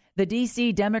hour. The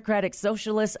D.C. Democratic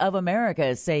Socialists of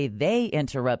America say they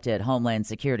interrupted Homeland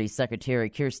Security Secretary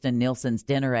Kirstjen Nielsen's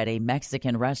dinner at a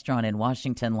Mexican restaurant in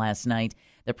Washington last night.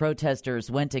 The protesters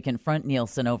went to confront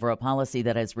Nielsen over a policy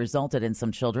that has resulted in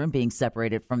some children being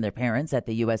separated from their parents at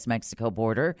the U.S.-Mexico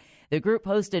border. The group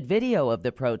posted video of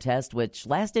the protest, which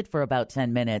lasted for about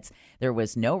 10 minutes. There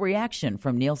was no reaction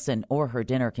from Nielsen or her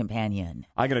dinner companion.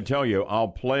 I got to tell you, I'll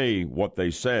play what they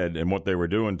said and what they were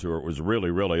doing to her. It was really,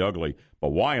 really ugly. But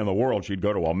why in the world she'd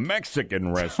go to a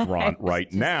Mexican restaurant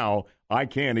right now, I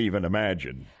can't even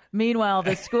imagine. Meanwhile,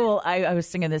 the school, I was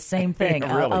singing the same thing.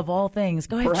 Yeah, really. Of all things,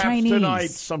 go ahead, Perhaps Chinese. Tonight,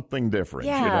 something different.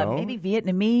 Yeah, maybe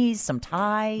Vietnamese, some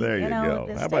Thai. There you go.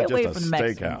 How about just a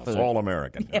steakhouse, all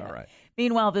American? Yeah. All right.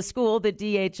 Meanwhile, the school the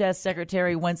DHS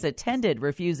secretary once attended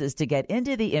refuses to get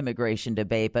into the immigration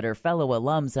debate, but her fellow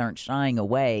alums aren't shying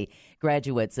away.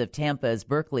 Graduates of Tampa's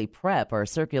Berkeley Prep are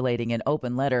circulating an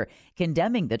open letter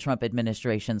condemning the Trump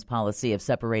administration's policy of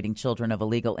separating children of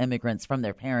illegal immigrants from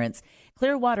their parents.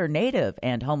 Clearwater native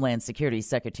and Homeland Security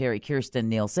Secretary Kirstjen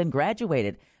Nielsen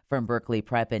graduated from Berkeley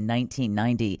Prep in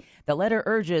 1990. The letter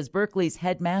urges Berkeley's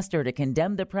headmaster to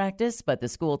condemn the practice, but the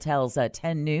school tells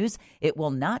 10 News it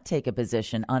will not take a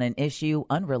position on an issue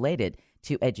unrelated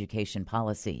to education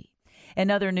policy. In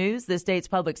other news, the state's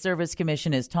Public Service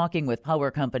Commission is talking with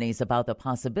power companies about the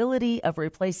possibility of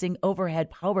replacing overhead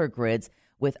power grids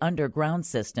with underground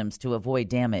systems to avoid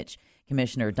damage.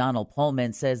 Commissioner Donald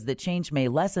Pullman says the change may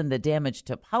lessen the damage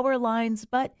to power lines,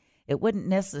 but it wouldn't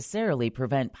necessarily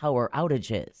prevent power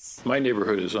outages. My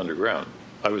neighborhood is underground.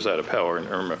 I was out of power in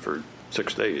Irma for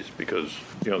 6 days because,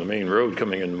 the main road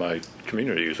coming into my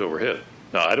community is overhead.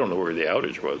 Now, I don't know where the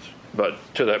outage was, but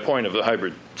to that point of the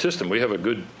hybrid system, we have a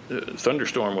good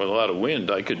thunderstorm with a lot of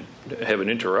wind. I could have an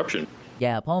interruption.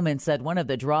 Yeah, Pullman said one of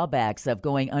the drawbacks of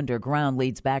going underground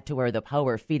leads back to where the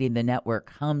power feeding the network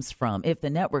comes from. If the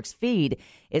network's feed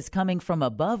is coming from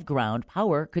above ground,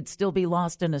 power could still be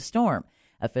lost in a storm.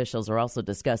 Officials are also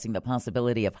discussing the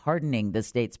possibility of hardening the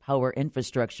state's power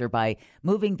infrastructure by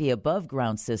moving the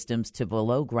above-ground systems to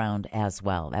below ground as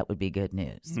well. That would be good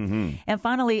news. Mm-hmm. And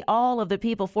finally, all of the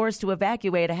people forced to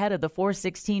evacuate ahead of the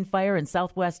 416 fire in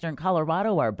southwestern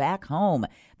Colorado are back home.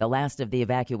 The last of the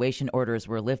evacuation orders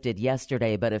were lifted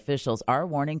yesterday, but officials are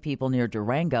warning people near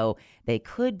Durango they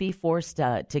could be forced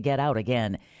to get out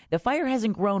again. The fire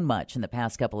hasn't grown much in the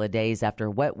past couple of days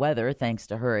after wet weather, thanks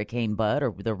to Hurricane Bud,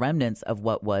 or the remnants of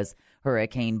what was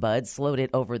Hurricane Bud, slowed it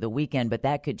over the weekend, but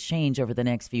that could change over the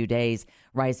next few days.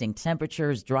 Rising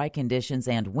temperatures, dry conditions,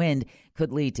 and wind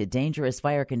could lead to dangerous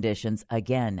fire conditions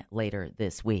again later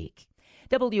this week.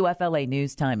 WFLA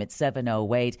News Time at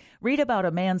 7:08. Read about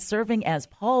a man serving as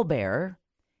pallbearer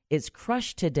is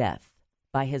crushed to death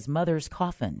by his mother's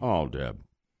coffin. Oh, Deb.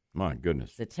 My goodness.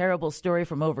 It's a terrible story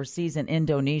from overseas in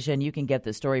Indonesia, and you can get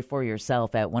the story for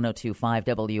yourself at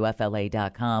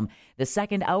 1025WFLA.com. The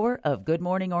second hour of Good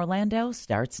Morning Orlando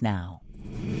starts now.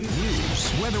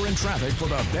 News, weather, and traffic for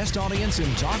the best audience in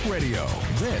talk radio.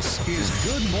 This is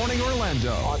Good Morning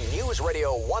Orlando on News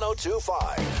Radio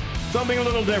 1025. Something a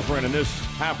little different in this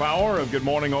half hour of Good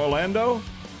Morning Orlando.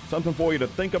 Something for you to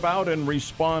think about and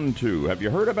respond to. Have you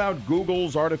heard about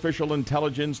Google's artificial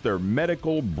intelligence, their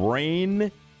medical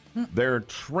brain? They're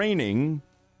training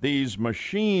these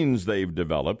machines they've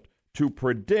developed to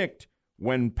predict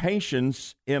when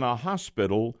patients in a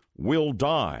hospital will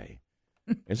die.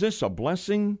 Is this a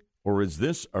blessing or is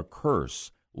this a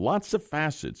curse? Lots of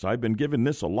facets. I've been giving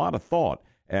this a lot of thought.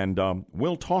 And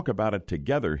we'll talk about it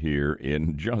together here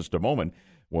in just a moment.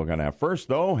 We're going to have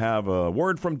a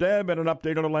word from Deb and an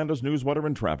update on Orlando's news, weather,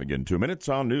 and traffic in 2 minutes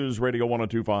on News Radio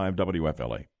 1025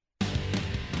 WFLA.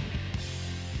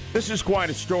 This is quite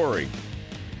a story,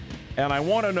 and I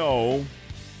want to know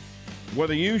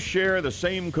whether you share the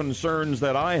same concerns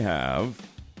that I have.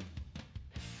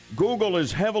 Google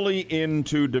is heavily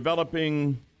into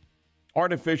developing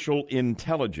artificial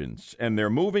intelligence, and they're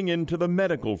moving into the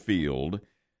medical field.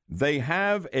 They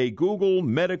have a Google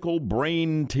medical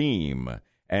brain team,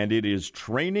 and it is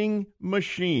training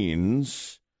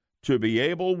machines to be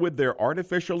able, with their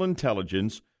artificial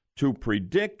intelligence, to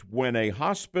predict when a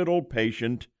hospital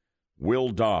patient will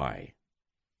die.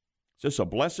 Is this a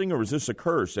blessing or is this a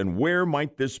curse? And where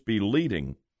might this be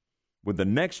leading with the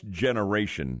next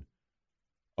generation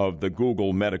of the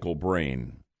Google medical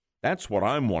brain? That's what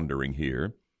I'm wondering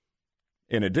here.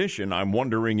 In addition, I'm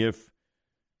wondering if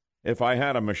I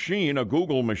had a machine, a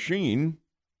Google machine,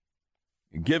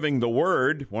 giving the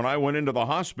word when I went into the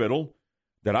hospital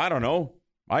that, I don't know,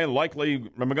 I likely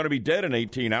am going to be dead in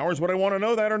 18 hours, would I want to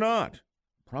know that or not?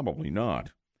 Probably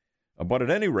not. But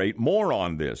at any rate, more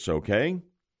on this, okay?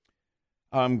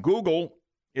 Google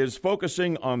is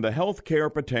focusing on the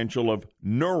healthcare potential of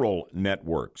neural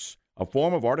networks, a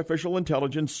form of artificial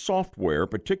intelligence software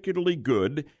particularly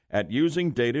good at using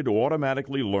data to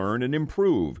automatically learn and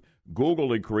improve.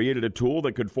 Google had created a tool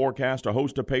that could forecast a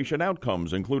host of patient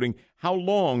outcomes, including how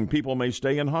long people may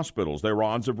stay in hospitals, their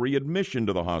odds of readmission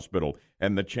to the hospital,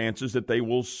 and the chances that they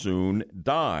will soon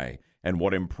die. And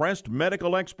what impressed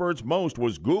medical experts most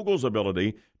was Google's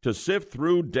ability to sift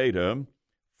through data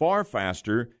far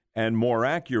faster and more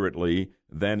accurately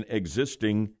than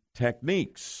existing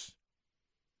techniques.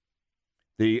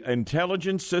 The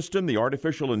intelligence system, the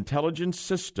artificial intelligence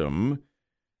system,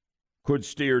 could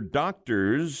steer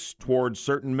doctors towards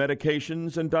certain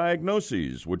medications and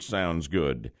diagnoses, which sounds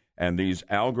good. And these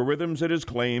algorithms, it is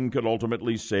claimed, could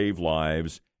ultimately save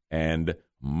lives and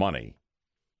money.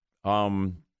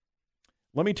 Let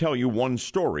me tell you one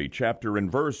story, chapter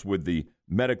and verse, with the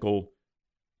medical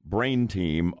brain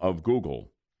team of Google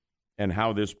and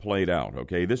how this played out,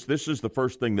 okay? This is the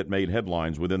first thing that made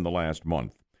headlines within the last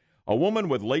month. A woman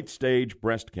with late-stage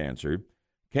breast cancer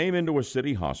came into a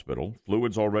city hospital,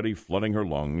 fluids already flooding her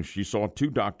lungs. She saw 2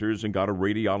 doctors and got a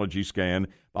radiology scan.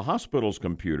 The hospital's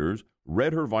computers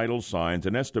read her vital signs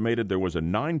and estimated there was a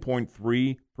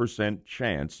 9.3%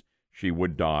 chance she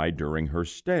would die during her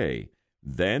stay.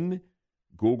 Then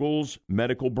Google's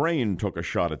medical brain took a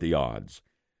shot at the odds.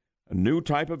 A new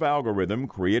type of algorithm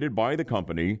created by the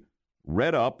company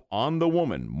read up on the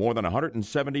woman more than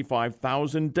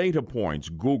 175,000 data points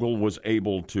Google was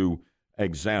able to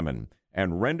examine,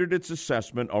 and rendered its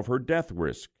assessment of her death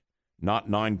risk, not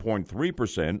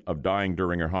 9.3% of dying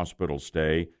during her hospital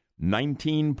stay,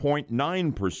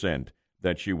 19.9%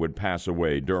 that she would pass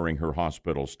away during her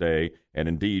hospital stay, and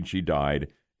indeed she died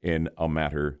in a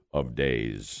matter of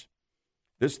days.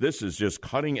 This is just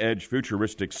cutting-edge,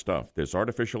 futuristic stuff, this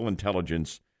artificial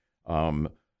intelligence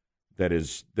that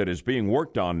is being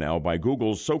worked on now by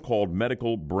Google's so-called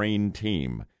medical brain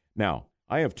team. Now,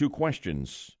 I have 2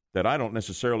 questions that I don't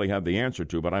necessarily have the answer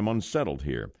to, but I'm unsettled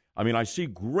here. I mean, I see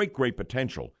great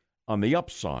potential on the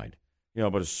upside,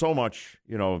 but so much,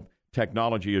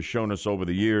 technology has shown us over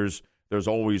the years, there's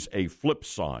always a flip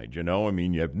side, I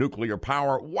mean, you have nuclear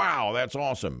power. Wow, that's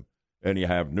awesome. and you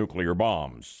have nuclear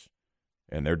bombs,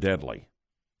 and they're deadly,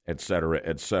 et cetera,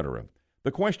 et cetera.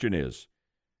 The question is,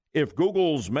 if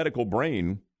Google's medical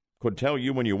brain could tell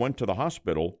you when you went to the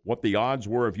hospital what the odds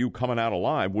were of you coming out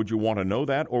alive, would you want to know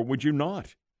that or would you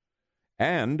not?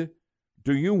 And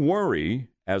do you worry,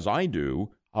 as I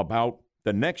do, about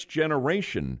the next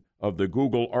generation of the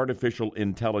Google artificial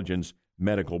intelligence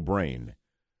medical brain?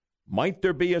 Might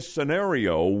there be a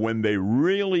scenario when they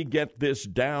really get this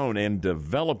down and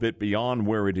develop it beyond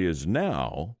where it is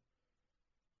now,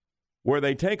 where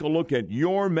they take a look at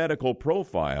your medical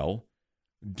profile,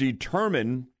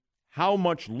 determine how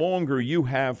much longer you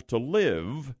have to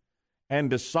live, and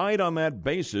decide on that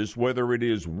basis whether it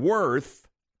is worth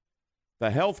the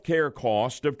health care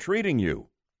cost of treating you?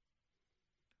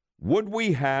 Would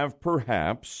we have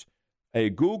perhaps a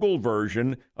Google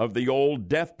version of the old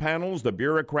death panels, the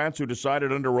bureaucrats who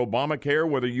decided under Obamacare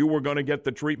whether you were going to get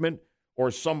the treatment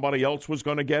or somebody else was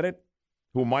going to get it,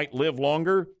 who might live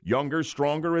longer, younger,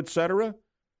 stronger, etc.?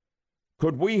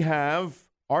 Could we have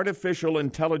artificial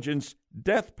intelligence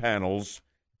death panels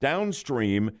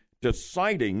downstream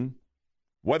deciding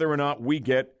whether or not we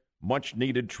get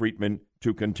much-needed treatment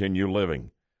to continue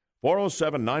living?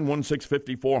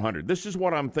 407-916-5400. This is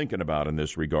what I'm thinking about in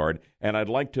this regard, and I'd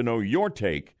like to know your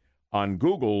take on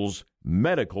Google's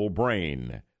medical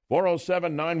brain.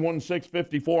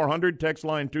 407-916-5400, text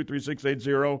line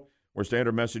 23680, where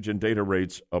standard message and data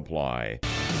rates apply.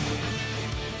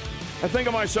 I think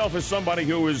of myself as somebody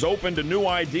who is open to new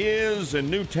ideas and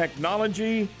new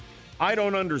technology. I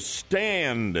don't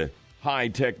understand high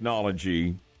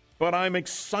technology, but I'm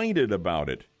excited about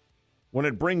it when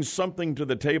it brings something to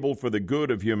the table for the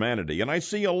good of humanity. And I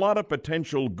see a lot of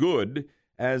potential good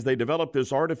as they develop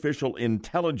this artificial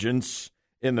intelligence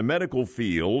in the medical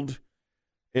field.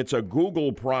 It's a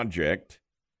Google project.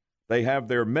 They have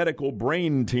their medical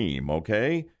brain team,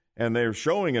 okay? And they're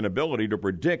showing an ability to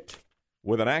predict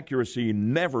with an accuracy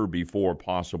never before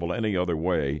possible any other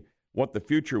way what the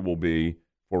future will be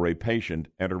for a patient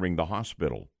entering the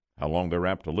hospital, how long they're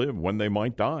apt to live, when they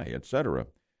might die, etc.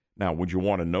 Now, would you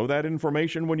want to know that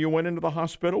information when you went into the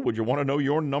hospital? Would you want to know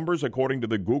your numbers according to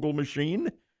the Google machine?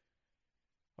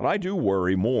 But I do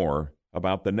worry more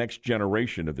about the next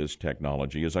generation of this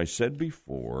technology. As I said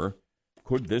before,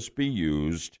 could this be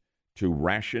used to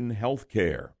ration health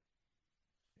care,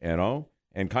 and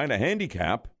kind of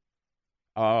handicap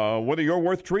whether you're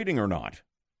worth treating or not?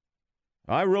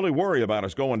 I really worry about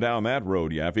us going down that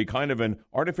road, Yaffee, kind of an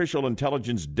artificial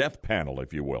intelligence death panel,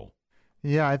 if you will.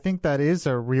 Yeah, I think that is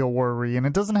a real worry, and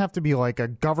it doesn't have to be like a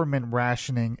government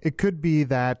rationing. It could be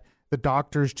that the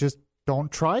doctors just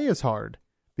don't try as hard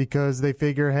because they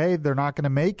figure, hey, they're not going to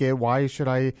make it. Why should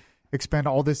I expend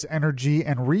all this energy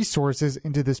and resources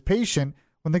into this patient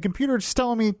when the computer is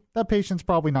telling me that patient's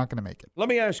probably not going to make it? Let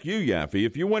me ask you, Yaffee,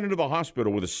 if you went into the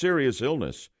hospital with a serious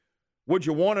illness, would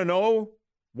you want to know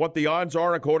what the odds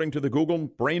are according to the Google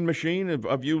brain machine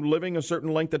of you living a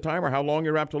certain length of time or how long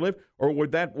you're apt to live? Or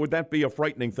would that be a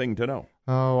frightening thing to know?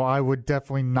 Oh, I would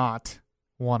definitely not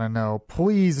want to know.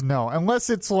 Please no. Unless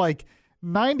it's like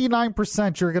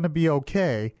 99% you're going to be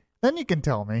okay, then you can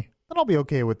tell me. Then I'll be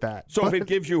okay with that. So if it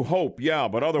gives you hope, yeah,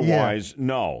 but otherwise,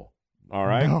 no. All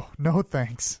right? No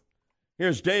thanks.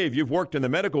 Here's Dave. You've worked in the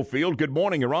medical field. Good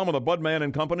morning. You're on with the Budman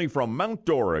and Company from Mount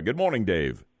Dora. Good morning,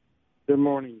 Dave. Good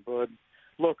morning, Bud.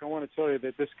 Look, I want to tell you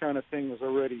that this kind of thing is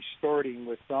already starting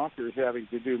with doctors having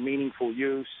to do meaningful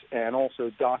use and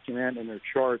also document in their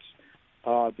charts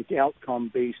the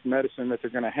outcome-based medicine that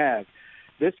they're going to have.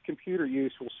 This computer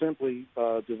use will simply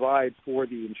divide for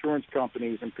the insurance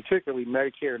companies, and particularly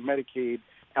Medicare and Medicaid,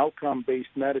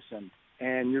 outcome-based medicine.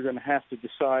 And you're going to have to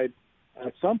decide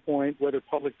at some point whether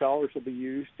public dollars will be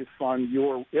used to fund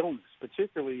your illness,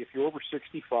 particularly if you're over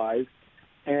 65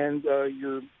 and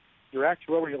your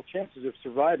actuarial chances of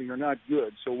surviving are not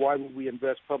good. So why would we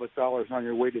invest public dollars on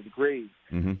your way to the grave?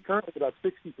 Mm-hmm. Currently, about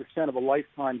 60% of a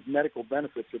lifetime's medical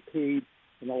benefits are paid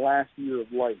in the last year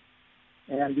of life.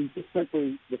 And we just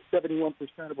simply, with 71%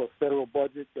 of our federal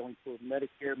budget going toward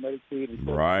Medicare, Medicaid, and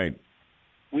so right,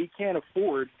 we can't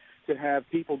afford to have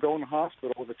people go in the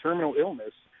hospital with a terminal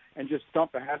illness and just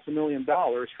dump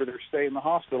 $500,000 for their stay in the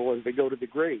hospital as they go to the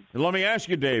grave. Let me ask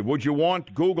you, Dave, would you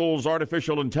want Google's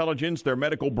artificial intelligence, their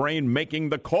medical brain,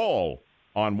 making the call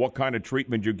on what kind of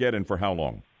treatment you get and for how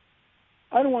long?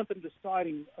 I don't want them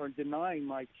deciding or denying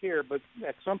my care, but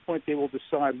at some point they will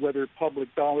decide whether public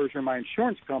dollars or my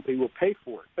insurance company will pay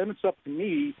for it. Then it's up to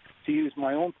me to use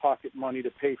my own pocket money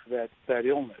to pay for that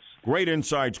illness. Great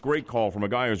insights, great call from a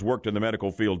guy who's worked in the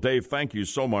medical field. Dave, thank you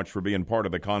so much for being part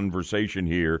of the conversation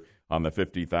here on the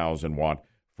 50,000-watt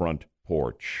front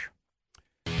porch.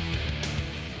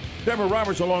 Deborah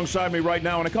Roberts alongside me right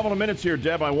now. In a couple of minutes here,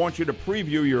 Deb, I want you to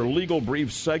preview your legal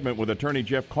brief segment with Attorney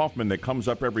Jeff Kaufman that comes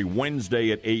up every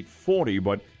Wednesday at 8:40,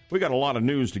 but we got a lot of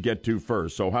news to get to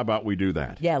first, so how about we do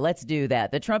that? Yeah, let's do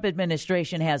that. The Trump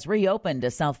administration has reopened a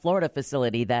South Florida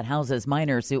facility that houses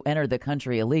minors who enter the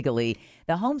country illegally.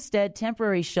 The Homestead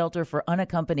Temporary Shelter for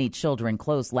Unaccompanied Children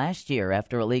closed last year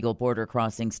after illegal border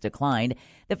crossings declined.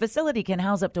 The facility can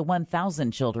house up to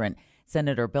 1,000 children.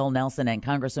 Senator Bill Nelson and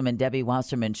Congresswoman Debbie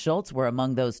Wasserman Schultz were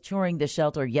among those touring the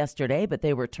shelter yesterday, but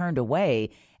they were turned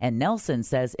away. And Nelson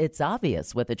says it's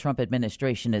obvious what the Trump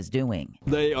administration is doing.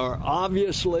 They are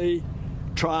obviously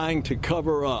trying to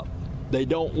cover up. They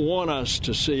don't want us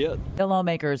to see it. The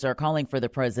lawmakers are calling for the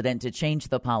president to change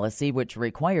the policy, which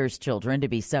requires children to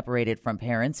be separated from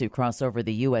parents who cross over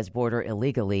the U.S. border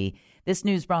illegally. This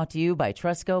news brought to you by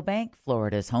Trustco Bank,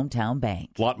 Florida's hometown bank.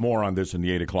 A lot more on this in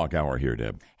the 8 o'clock hour here,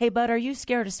 Deb. Hey, Bud, are you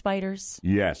scared of spiders?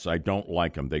 Yes, I don't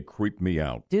like them. They creep me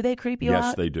out. Do they creep you out?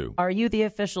 Yes, they do. Are you the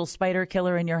official spider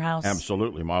killer in your house?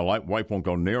 Absolutely. My wife won't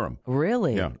go near them.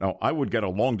 Really? Yeah. No, I would get a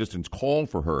long-distance call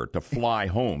for her to fly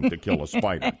home to kill a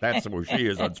spider. That's where she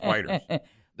is on spiders.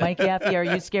 Mike Yaffee, are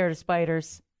you scared of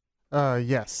spiders?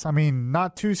 Yes. I mean,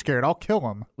 not too scared. I'll kill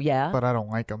them. Yeah? But I don't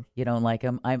like them. You don't like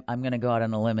them? I'm going to go out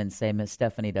on a limb and say Miss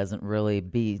Stephanie doesn't really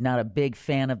not a big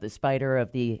fan of the spider,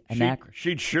 of the anacron.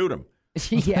 She'd shoot him.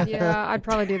 Yeah, I'd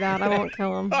probably do that. I won't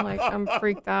kill him. Like, I'm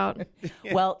freaked out.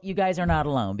 Well, you guys are not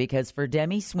alone, because for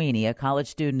Demi Sweeney, a college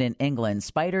student in England,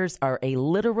 spiders are a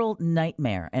literal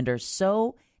nightmare and are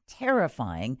so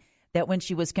terrifying that when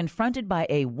she was confronted by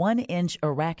a 1-inch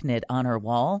arachnid on her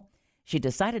wall, she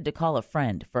decided to call a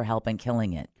friend for help in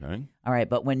killing it. Okay. All right,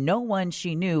 but when no one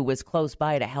she knew was close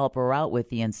by to help her out with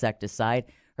the insecticide,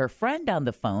 her friend on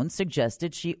the phone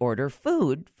suggested she order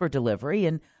food for delivery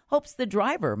in hopes the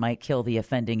driver might kill the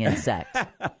offending insect.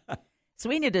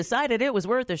 Sweeney decided it was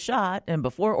worth a shot, and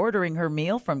before ordering her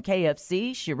meal from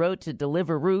KFC, she wrote to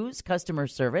Deliveroo's customer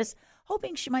service,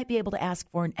 hoping she might be able to ask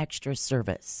for an extra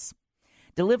service.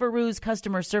 Deliveroo's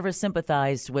customer service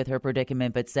sympathized with her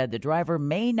predicament, but said the driver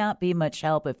may not be much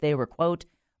help if they were, quote,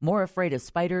 more afraid of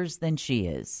spiders than she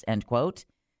is, end quote.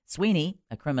 Sweeney,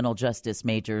 a criminal justice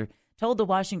major, told the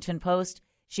Washington Post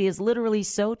she is literally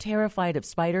so terrified of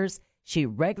spiders, she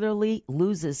regularly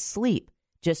loses sleep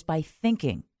just by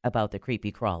thinking about the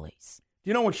creepy crawlies. Do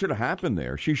you know what should have happened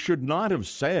there? She should not have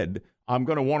said, I'm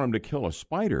going to want him to kill a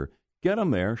spider. Get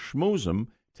him there, schmooze him,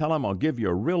 tell him I'll give you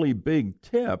a really big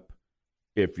tip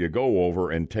if you go over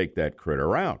and take that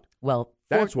critter out. Well,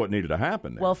 that's what needed to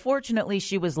happen there. Well, fortunately,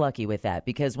 she was lucky with that,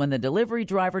 because when the delivery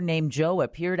driver named Joe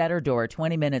appeared at her door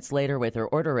 20 minutes later with her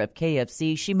order of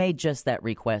KFC, she made just that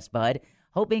request, Bud,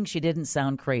 hoping she didn't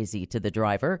sound crazy to the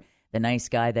driver. The nice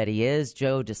guy that he is,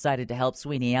 Joe decided to help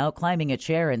Sweeney out, climbing a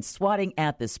chair and swatting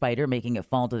at the spider, making it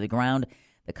fall to the ground.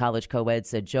 The college co-ed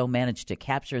said Joe managed to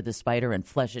capture the spider and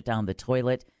flush it down the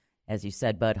toilet. As you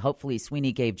said, Bud, hopefully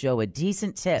Sweeney gave Joe a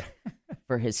decent tip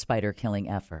for his spider-killing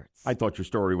efforts. I thought your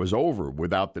story was over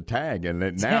without the tag, and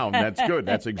now that's good.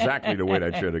 That's exactly the way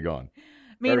that should have gone.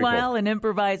 Meanwhile, cool. An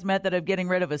improvised method of getting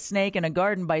rid of a snake in a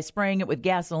garden by spraying it with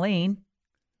gasoline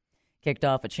kicked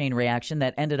off a chain reaction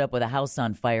that ended up with a house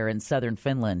on fire in southern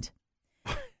Finland.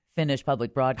 Finnish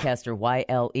public broadcaster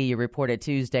YLE reported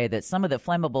Tuesday that some of the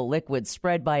flammable liquid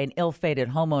spread by an ill-fated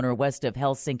homeowner west of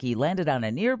Helsinki landed on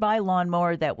a nearby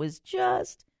lawnmower that was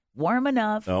just warm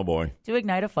enough to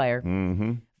ignite a fire.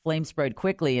 Mm-hmm. Flames spread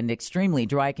quickly in extremely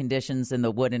dry conditions in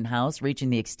the wooden house, reaching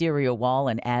the exterior wall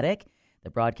and attic. The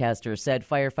broadcaster said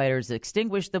firefighters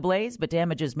extinguished the blaze, but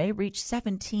damages may reach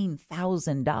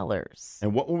 $17,000.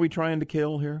 And what were we trying to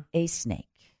kill here? A snake.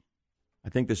 I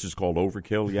think this is called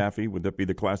overkill, Yaffee. Would that be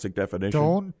the classic definition?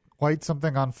 Don't light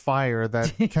something on fire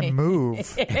that can move.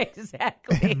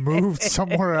 Exactly. And move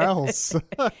somewhere else.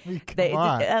 I mean,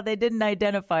 they didn't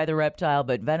identify the reptile,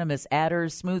 but venomous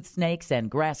adders, smooth snakes, and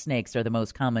grass snakes are the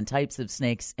most common types of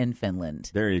snakes in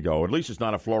Finland. There you go. At least it's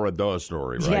not a Florida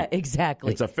story, right? Yeah,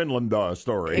 exactly. It's a Finland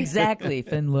story. Exactly,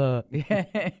 Finland.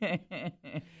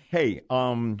 Hey,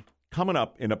 coming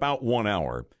up in about 1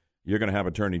 hour, you're going to have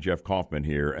Attorney Jeff Kaufman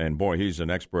here, and boy, he's an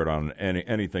expert on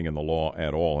anything in the law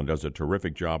at all and does a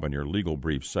terrific job on your legal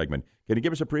brief segment. Can you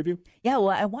give us a preview? Yeah, well,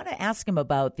 I want to ask him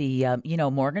about the,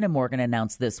 Morgan & Morgan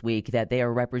announced this week that they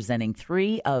are representing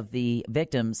 3 of the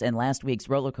victims in last week's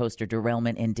roller coaster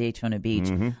derailment in Daytona Beach.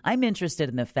 Mm-hmm. I'm interested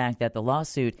in the fact that the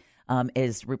lawsuit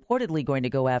is reportedly going to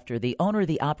go after the owner,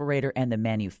 the operator, and the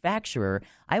manufacturer.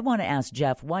 I want to ask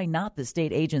Jeff, why not the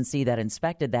state agency that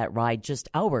inspected that ride just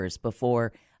hours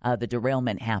before the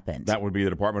derailment happened. That would be the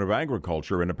Department of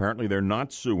Agriculture, and apparently they're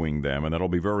not suing them, and that'll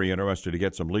be very interesting to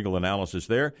get some legal analysis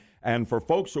there. And for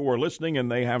folks who are listening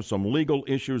and they have some legal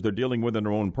issues they're dealing with in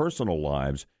their own personal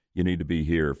lives, you need to be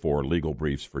here for legal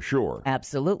briefs for sure.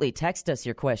 Absolutely. Text us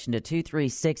your question to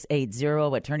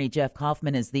 23680. Attorney Jeff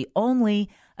Kaufman is the only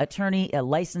attorney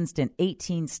licensed in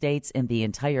 18 states in the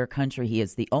entire country. He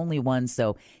is the only one,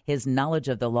 so his knowledge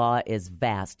of the law is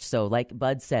vast. So like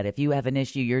Bud said, if you have an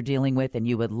issue you're dealing with and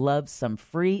you would love some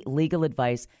free legal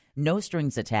advice, no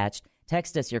strings attached,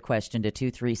 text us your question to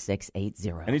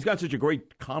 23680. And he's got such a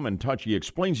great common touch. He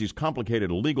explains these complicated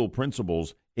legal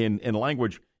principles in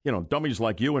language, dummies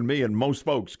like you and me and most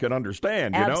folks can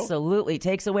understand, Absolutely.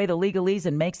 Takes away the legalese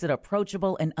and makes it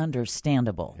approachable and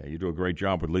understandable. Yeah, you do a great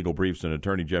job with legal briefs and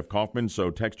Attorney Jeff Kaufman, so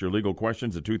text your legal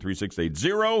questions at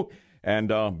 23680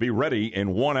 and be ready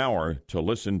in 1 hour to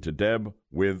listen to Deb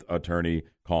with Attorney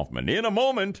Kaufman. In a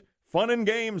moment, fun and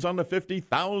games on the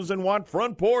 50,000-watt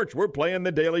front porch. We're playing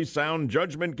the Daily Sound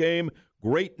Judgment game.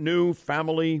 Great new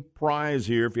family prize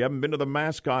here. If you haven't been to the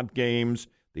mascot games,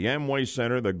 the Amway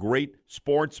Center, the great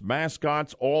sports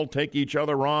mascots all take each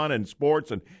other on in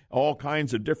sports and all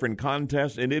kinds of different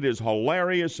contests, and it is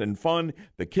hilarious and fun.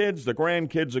 The kids, the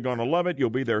grandkids are going to love it. You'll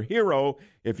be their hero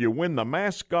if you win the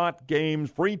mascot games,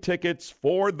 free tickets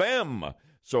for them.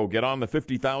 So get on the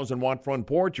 50,000-watt front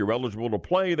porch. You're eligible to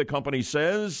play, the company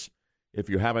says, if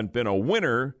you haven't been a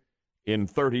winner in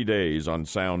 30 days on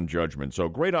Sound Judgment. So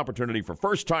great opportunity for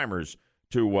first-timers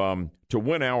to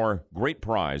win our great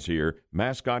prize here,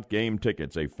 mascot game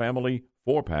tickets, a family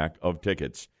 4-pack of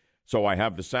tickets. So I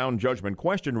have the Sound Judgment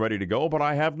question ready to go, but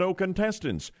I have no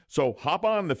contestants. So hop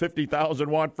on the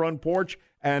 50,000-watt front porch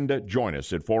and join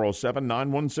us at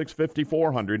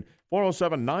 407-916-5400,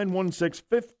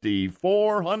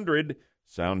 407-916-5400.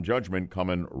 Sound Judgment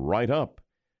coming right up.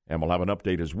 And we'll have an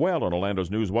update as well on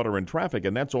Orlando's news, weather, and traffic,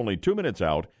 and that's only 2 minutes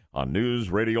out on News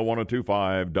Radio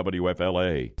 102.5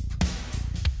 WFLA.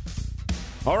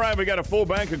 All right, we got a full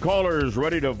bank of callers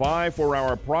ready to vie for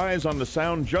our prize on the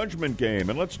Sound Judgment game.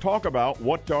 And let's talk about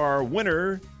what our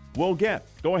winner will get.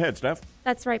 Go ahead, Steph.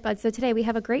 That's right, Bud. So today we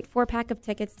have a great 4-pack of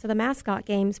tickets to the mascot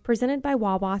games presented by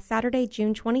Wawa Saturday,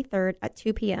 June 23rd at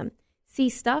 2 p.m. See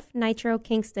Stuff, Nitro,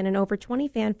 Kingston, and over 20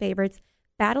 fan favorites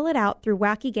battle it out through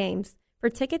wacky games. For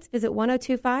tickets, visit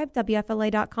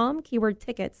 1025WFLA.com, keyword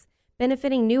tickets,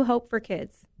 benefiting New Hope for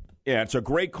Kids. Yeah, it's a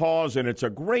great cause, and it's a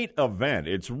great event.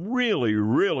 It's really,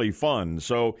 really fun.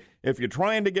 So if you're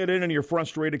trying to get in and you're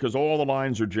frustrated because all the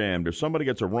lines are jammed, if somebody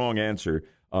gets a wrong answer,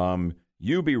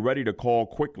 you be ready to call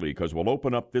quickly because we'll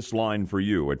open up this line for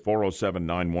you at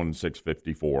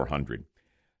 407-916-5400.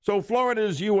 So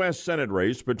Florida's U.S. Senate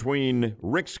race between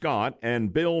Rick Scott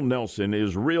and Bill Nelson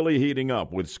is really heating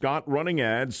up, with Scott running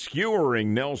ads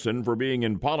skewering Nelson for being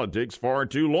in politics far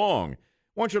too long.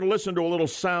 I want you to listen to a little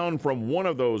sound from one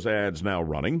of those ads now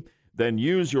running, then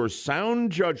use your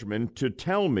sound judgment to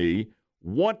tell me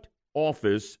what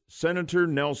office Senator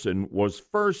Nelson was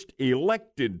first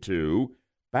elected to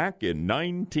back in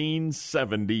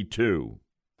 1972.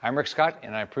 I'm Rick Scott,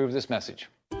 and I approve this message.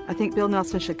 I think Bill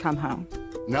Nelson should come home.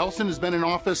 Nelson has been in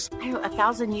office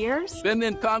 1,000 years. Been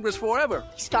in Congress forever.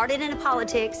 He started in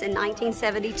politics in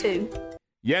 1972.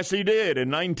 Yes, he did in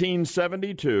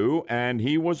 1972, and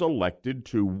he was elected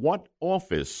to what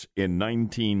office in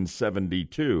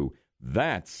 1972?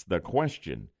 That's the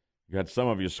question. You got some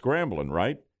of you scrambling,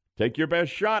 right? Take your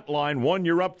best shot, line one.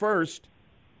 You're up first.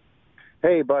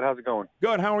 Hey, Bud, how's it going?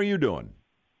 Good. How are you doing?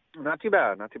 Not too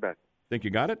bad, not too bad. Think you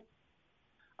got it?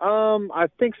 I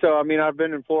think so. I mean, I've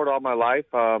been in Florida all my life.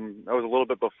 That was a little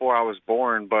bit before I was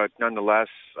born, but nonetheless,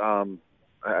 I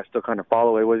still kind of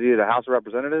follow it. Was he the House of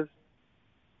Representatives?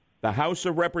 The House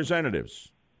of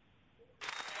Representatives.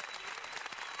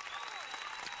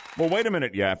 Well, wait a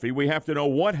minute, Yaffee. We have to know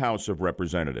what House of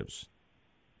Representatives.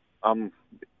 The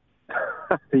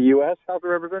U.S. House of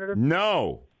Representatives?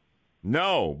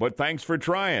 No, but thanks for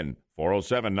trying.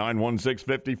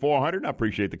 407-916-5400. I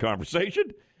appreciate the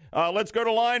conversation. Let's go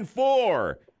to line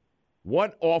 4.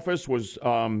 What office was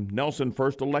Nelson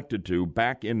first elected to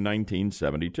back in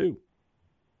 1972?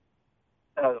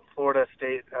 The Florida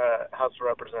State House of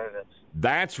Representatives.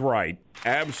 That's right.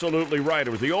 Absolutely right.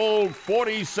 It was the old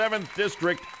 47th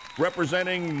District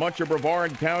representing much of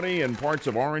Brevard County and parts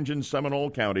of Orange and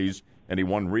Seminole counties, and he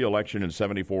won re-election in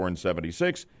 74 and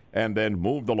 76 and then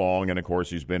moved along, and, of course,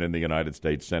 he's been in the United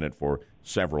States Senate for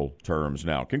several terms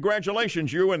now.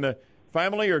 Congratulations, you and the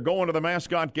family are going to the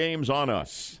mascot games on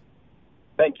us.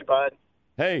 Thank you, Bud.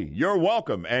 Hey, you're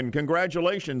welcome, and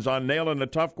congratulations on nailing a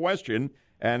tough question,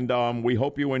 and we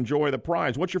hope you enjoy the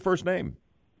prize. What's your first name?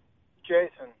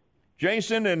 Jason.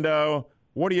 Jason, and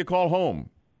What do you call home?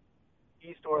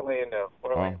 East Orlando.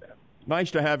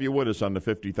 Nice to have you with us on the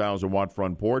 50,000-watt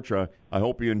front porch. I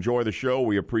hope you enjoy the show.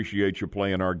 We appreciate you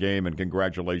playing our game, and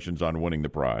congratulations on winning the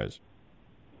prize.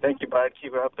 Thank you, Bud.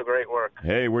 Keep up the great work.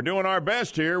 Hey, we're doing our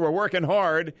best here. We're working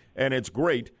hard, and it's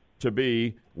great to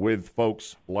be with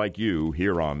folks like you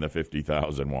here on the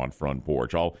 50,000-watt front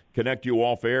porch. I'll connect you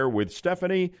off air with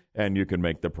Stephanie, and you can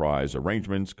make the prize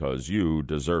arrangements because you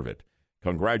deserve it.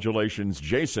 Congratulations,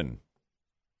 Jason.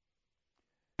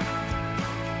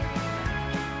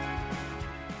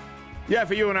 Yeah,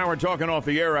 for you and I were talking off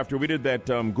the air after we did that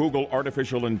Google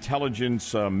artificial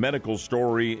intelligence medical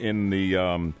story in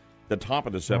the top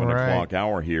of the 7 o'clock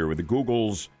hour here with the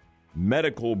Google's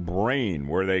medical brain,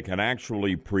 where they can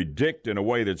actually predict in a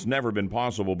way that's never been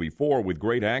possible before with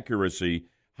great accuracy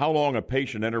how long a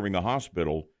patient entering a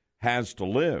hospital has to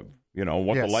live, you know,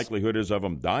 what the likelihood is of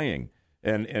them dying.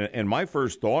 And my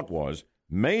first thought was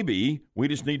maybe we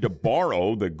just need to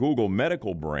borrow the Google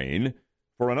medical brain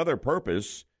for another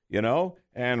purpose, you know,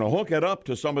 and hook it up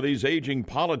to some of these aging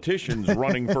politicians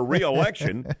running for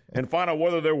re-election and find out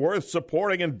whether they're worth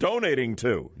supporting and donating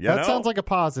to. That sounds like a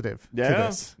positive to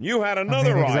this. You had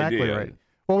another exactly idea. Right.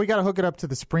 Well, we got to hook it up to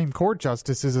the Supreme Court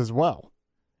justices as well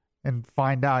and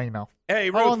find out, you know,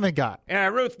 how long they got. Yeah,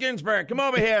 Ruth Ginsburg, come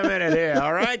over here a minute here,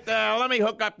 all right? Let me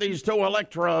hook up these 2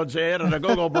 electrodes here to the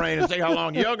Google brain and see how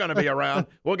long you're going to be around.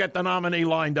 We'll get the nominee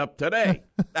lined up today.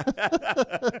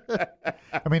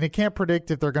 I mean, it can't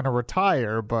predict if they're going to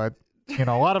retire, but, you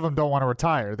know, a lot of them don't want to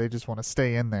retire. They just want to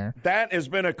stay in there. That has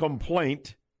been a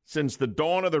complaint since the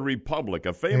dawn of the Republic.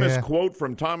 A famous quote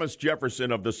from Thomas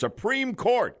Jefferson of the Supreme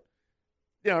Court.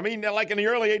 Yeah, I mean, like in the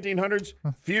early 1800s,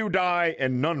 few die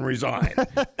and none resign.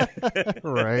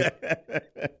 Right.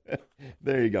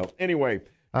 There you go. Anyway,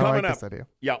 coming up.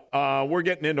 Yeah, we're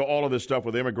getting into all of this stuff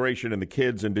with immigration and the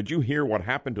kids. And did you hear what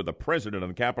happened to the president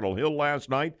on Capitol Hill last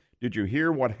night? Did you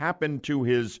hear what happened to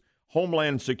his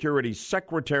Homeland Security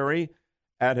secretary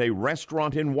at a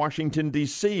restaurant in Washington,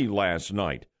 D.C. last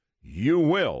night? You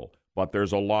will, but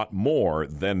there's a lot more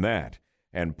than that.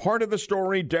 And part of the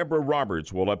story, Deborah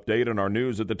Roberts will update on our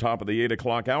news at the top of the 8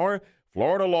 o'clock hour.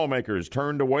 Florida lawmakers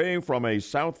turned away from a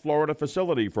South Florida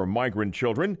facility for migrant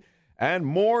children, and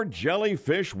more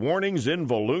jellyfish warnings in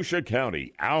Volusia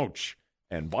County. Ouch.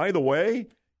 And by the way,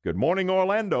 good morning,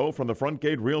 Orlando, from the Front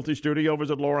Gate Realty Studio.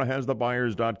 Visit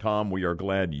LauraHasTheBuyers.com. We are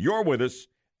glad you're with us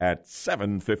at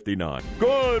 7:59.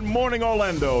 Good morning,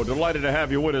 Orlando. Delighted to have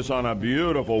you with us on a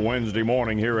beautiful Wednesday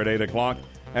morning here at 8 o'clock.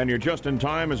 And you're just in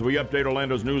time as we update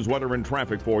Orlando's news, weather, and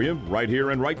traffic for you right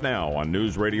here and right now on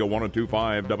News Radio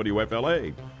 102.5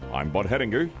 WFLA. I'm Bud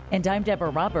Hettinger. And I'm Deborah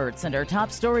Roberts. And our top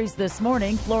stories this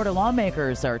morning, Florida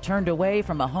lawmakers are turned away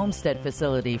from a homestead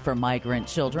facility for migrant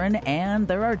children, and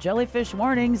there are jellyfish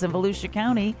warnings in Volusia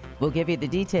County. We'll give you the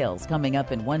details coming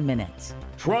up in 1 minute.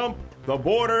 Trump, the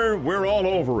border, we're all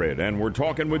over it. And we're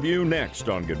talking with you next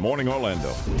on Good Morning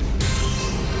Orlando.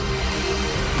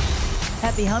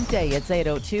 Happy Hump Day. It's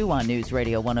 8:02 on News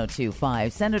Radio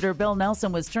 102.5. Senator Bill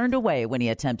Nelson was turned away when he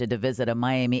attempted to visit a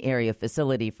Miami area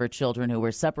facility for children who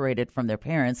were separated from their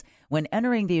parents when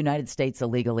entering the United States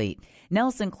illegally.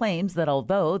 Nelson claims that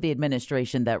although the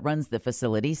administration that runs the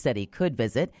facility said he could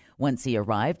visit, once he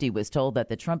arrived, he was told that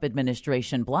the Trump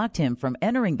administration blocked him from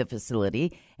entering the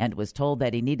facility and was told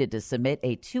that he needed to submit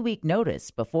a 2-week notice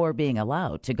before being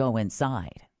allowed to go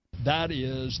inside. That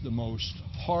is the most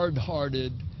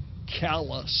hard-hearted,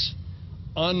 callous,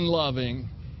 unloving,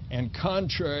 and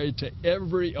contrary to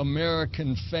every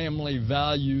American family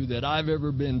value that I've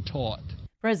ever been taught.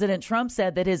 President Trump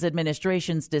said that his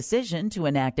administration's decision to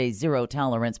enact a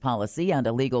zero-tolerance policy on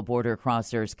illegal border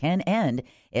crossers can end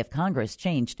if Congress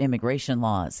changed immigration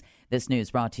laws. This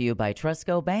news brought to you by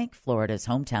Trusco Bank, Florida's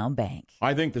hometown bank.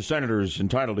 I think the senator's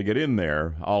entitled to get in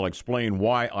there. I'll explain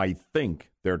why I think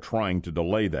they're trying to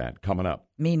delay that coming up.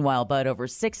 Meanwhile, Bud, over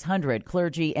 600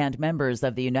 clergy and members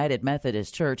of the United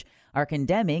Methodist Church are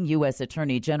condemning U.S.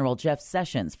 Attorney General Jeff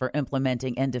Sessions for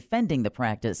implementing and defending the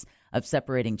practice of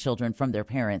separating children from their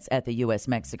parents at the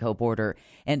U.S.-Mexico border.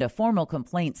 In a formal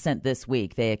complaint sent this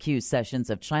week, they accuse Sessions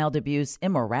of child abuse,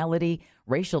 immorality,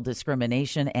 racial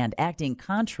discrimination, and acting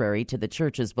contrary to the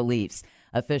church's beliefs.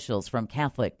 Officials from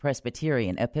Catholic,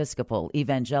 Presbyterian, Episcopal,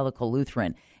 Evangelical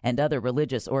Lutheran, and other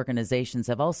religious organizations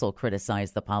have also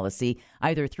criticized the policy,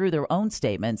 either through their own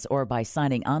statements or by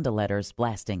signing onto letters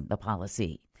blasting the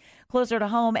policy. Closer to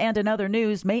home and in other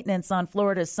news, maintenance on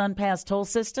Florida's SunPass toll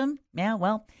system. Yeah,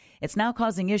 well, it's now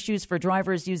causing issues for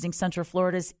drivers using Central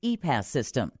Florida's ePass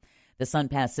system. The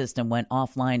SunPass system went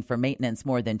offline for maintenance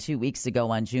more than 2 weeks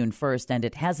ago on June 1st, and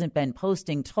it hasn't been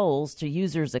posting tolls to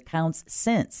users' accounts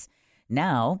since.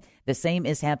 Now, the same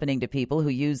is happening to people who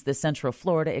use the Central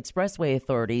Florida Expressway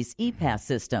Authority's E-Pass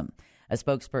system. A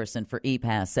spokesperson for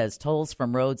E-Pass says tolls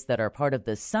from roads that are part of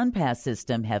the SunPass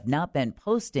system have not been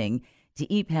posting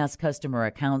to E-Pass customer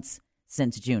accounts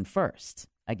since June 1st.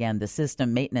 Again, the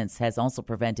system maintenance has also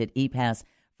prevented E-Pass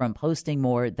from posting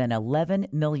more than 11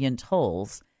 million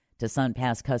tolls to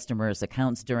SunPass customers'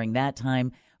 accounts during that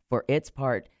time. For its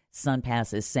part,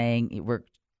 SunPass is saying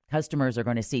customers are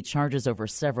going to see charges over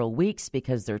several weeks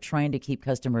because they're trying to keep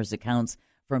customers' accounts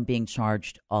from being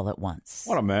charged all at once.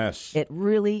 What a mess. It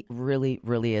really, really,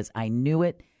 really is. I knew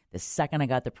it the second I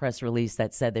got the press release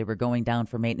that said they were going down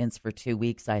for maintenance for 2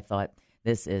 weeks. I thought,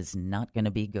 this is not going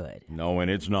to be good. No, and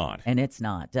it's not. And it's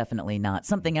not. Definitely not.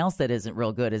 Something else that isn't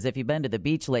real good is if you've been to the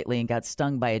beach lately and got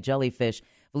stung by a jellyfish,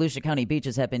 Volusia County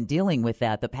beaches have been dealing with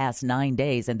that the past 9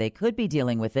 days, and they could be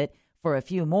dealing with it for a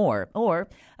few more. Or,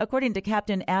 according to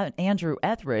Captain Andrew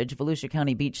Etheridge, Volusia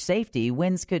County Beach Safety,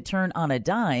 winds could turn on a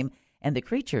dime and the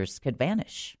creatures could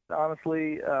vanish.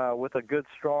 Honestly, with a good,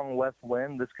 strong west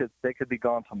wind, they could be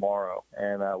gone tomorrow,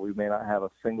 and we may not have a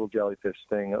single jellyfish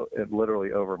sting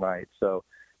literally overnight. So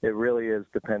it really is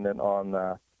dependent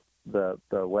on the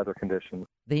weather conditions.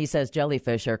 He says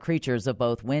jellyfish are creatures of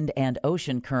both wind and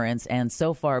ocean currents, and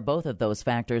so far both of those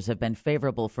factors have been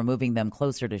favorable for moving them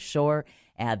closer to shore.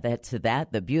 Add that to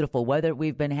that, the beautiful weather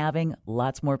we've been having,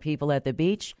 lots more people at the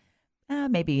beach.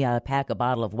 Maybe pack a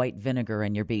bottle of white vinegar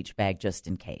in your beach bag just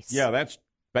in case. Yeah, that's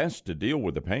best to deal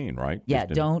with the pain, right? Yeah,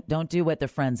 don't do what the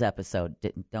Friends episode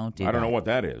did. Don't do that. I don't know what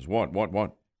that is. What?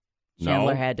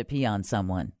 Chandler No? had to pee on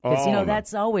someone. Because,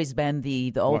 that's always been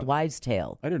the old wives'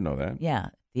 tale. I didn't know that. Yeah.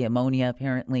 The ammonia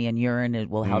apparently in urine it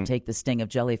will help take the sting of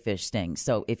jellyfish stings.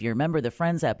 So if you remember the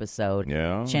Friends episode,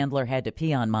 Chandler had to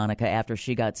pee on Monica after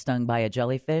she got stung by a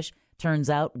jellyfish.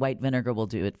 Turns out white vinegar will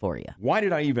do it for you. Why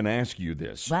did I even ask you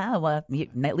this? Well,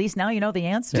 at least now you know the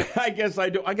answer. I guess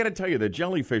I do. I got to tell you, the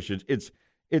jellyfish, it's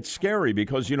scary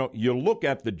because, you look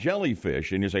at the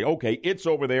jellyfish and you say, okay, it's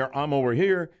over there, I'm over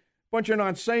here. But you're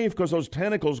not safe because those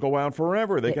tentacles go out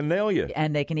forever. They can nail you.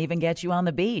 And they can even get you on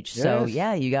the beach. Yes. So,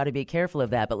 yeah, you got to be careful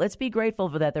of that. But let's be grateful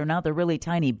for that. They're not the really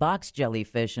tiny box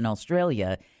jellyfish in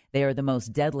Australia. They are the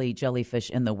most deadly jellyfish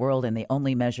in the world, and they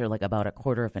only measure like about a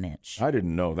quarter of an inch. I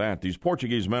didn't know that. These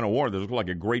Portuguese men of war, they look like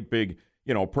a great big,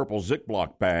 purple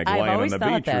Ziploc bag lying on the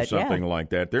beach or something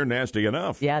like that. They're nasty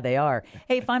enough. Yeah, they are.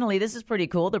 Hey, finally, this is pretty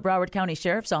cool. The Broward County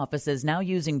Sheriff's Office is now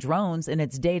using drones in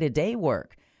its day-to-day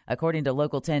work. According to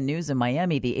Local 10 News in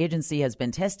Miami, the agency has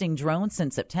been testing drones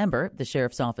since September. The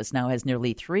sheriff's office now has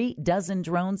nearly 3 dozen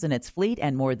drones in its fleet,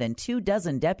 and more than 2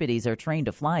 dozen deputies are trained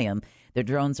to fly them. The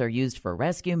drones are used for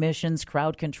rescue missions,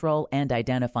 crowd control, and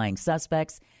identifying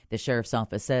suspects. The sheriff's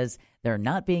office says they're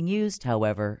not being used,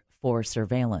 however, for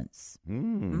surveillance.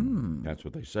 That's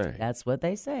what they say. That's what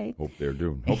they say. Hope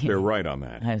they're right on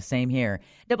that. Same here.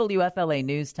 WFLA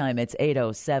News Time, it's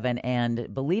 8:07,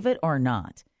 and believe it or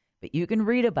not, but you can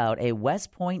read about a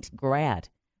West Point grad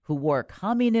who wore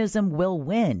 "Communism Will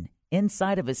Win"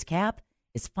 inside of his cap,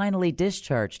 is finally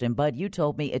discharged. And, Bud, you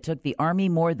told me it took the Army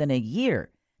more than a year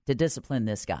to discipline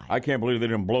this guy. I can't believe they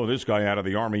didn't blow this guy out of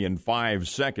the Army in 5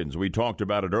 seconds. We talked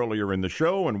about it earlier in the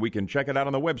show, and we can check it out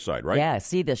on the website, right? Yeah,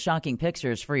 see the shocking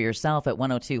pictures for yourself at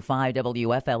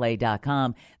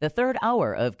 1025WFLA.com. The third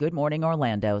hour of Good Morning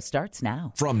Orlando starts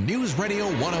now. From News Radio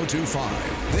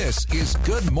 1025, this is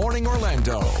Good Morning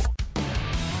Orlando.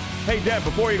 Hey, Deb,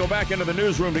 before you go back into the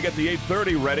newsroom to get the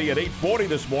 8:30 ready, at 8:40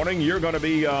 this morning, you're going to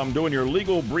be doing your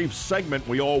legal brief segment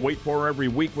we all wait for every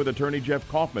week with Attorney Jeff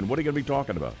Kaufman. What are you going to be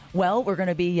talking about? Well, we're going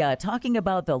to be talking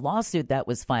about the lawsuit that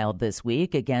was filed this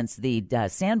week against the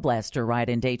Sandblaster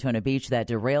ride in Daytona Beach that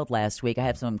derailed last week. I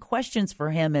have some questions for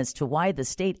him as to why the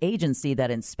state agency that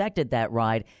inspected that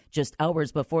ride just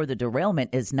hours before the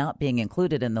derailment is not being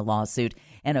included in the lawsuit.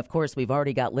 And, of course, we've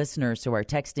already got listeners who are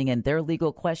texting in their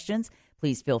legal questions.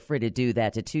 Please feel free to do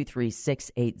that to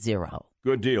 23680.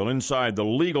 Good deal. Inside the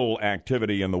legal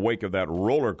activity in the wake of that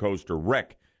roller coaster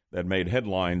wreck that made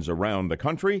headlines around the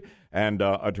country, and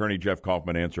Attorney Jeff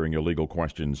Kaufman answering your legal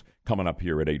questions coming up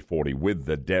here at 8:40 with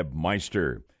the Deb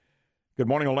Meister. Good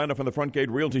morning, Orlando, from the Front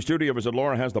Gate Realty Studio. Visit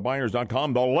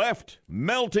LauraHasTheBuyers.com. The left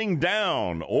melting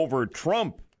down over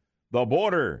Trump, the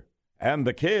border, and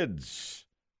the kids.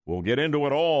 We'll get into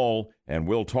it all, and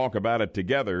we'll talk about it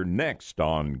together next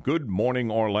on Good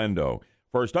Morning Orlando.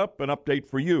 First up, an update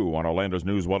for you on Orlando's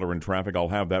news, weather, and traffic. I'll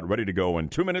have that ready to go in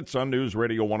 2 minutes on News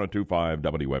Radio 1025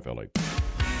 WFLA.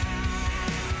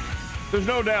 There's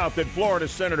no doubt that Florida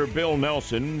Senator Bill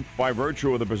Nelson, by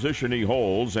virtue of the position he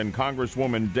holds, and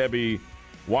Congresswoman Debbie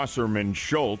Wasserman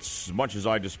Schultz, much as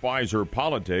I despise her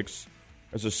politics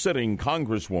as a sitting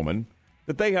congresswoman,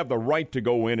 that they have the right to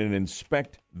go in and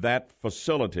inspect that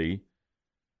facility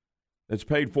that's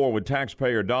paid for with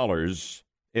taxpayer dollars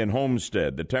in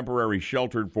Homestead, the temporary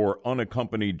shelter for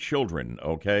unaccompanied children,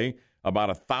 okay? About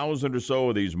 1,000 or so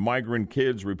of these migrant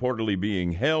kids reportedly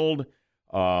being held,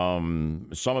 some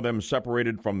of them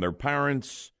separated from their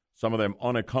parents, some of them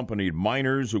unaccompanied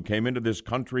minors who came into this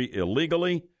country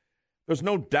illegally. There's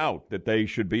no doubt that they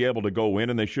should be able to go in,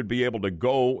 and they should be able to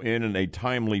go in a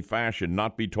timely fashion,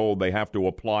 not be told they have to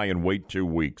apply and wait 2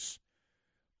 weeks.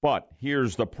 But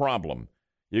here's the problem.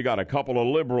 You got a couple of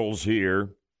liberals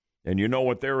here, and you know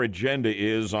what their agenda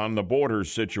is on the border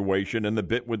situation and the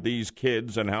bit with these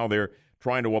kids and how they're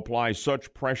trying to apply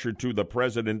such pressure to the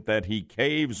president that he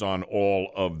caves on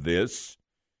all of this.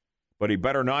 But he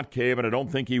better not cave, and I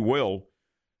don't think he will.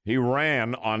 He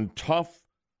ran on tough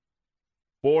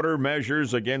border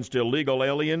measures against illegal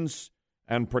aliens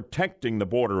and protecting the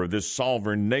border of this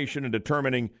sovereign nation and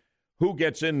determining who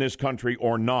gets in this country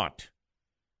or not.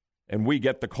 And we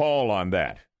get the call on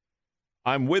that.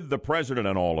 I'm with the president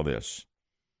on all of this.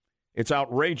 It's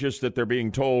outrageous that they're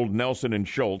being told, Nelson and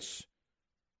Schultz,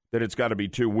 that it's got to be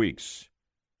 2 weeks.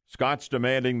 Scott's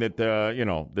demanding that,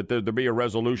 that there be a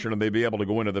resolution and they be able to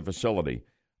go into the facility.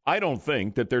 I don't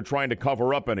think that they're trying to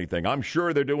cover up anything. I'm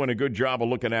sure they're doing a good job of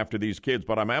looking after these kids,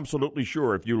 but I'm absolutely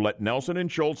sure if you let Nelson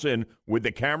and Schultz in with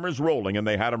the cameras rolling, and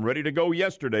they had them ready to go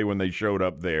yesterday when they showed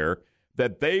up there,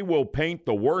 that they will paint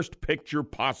the worst picture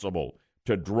possible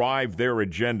to drive their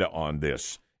agenda on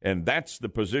this. And that's the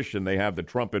position they have the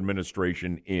Trump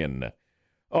administration in.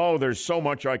 Oh, there's so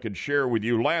much I could share with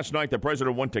you. Last night, the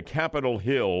president went to Capitol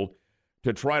Hill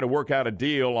to try to work out a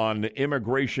deal on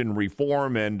immigration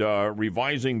reform and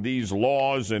revising these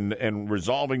laws and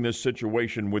resolving this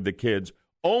situation with the kids,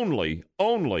 only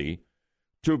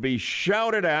to be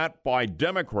shouted at by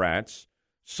Democrats,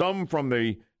 some from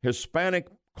the Hispanic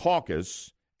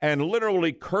caucus, and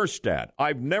literally cursed at.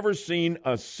 I've never seen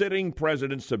a sitting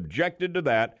president subjected to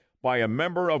that by a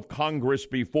member of Congress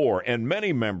before, and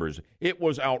many members. It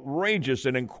was outrageous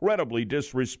and incredibly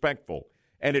disrespectful.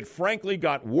 And it frankly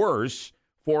got worse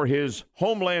for his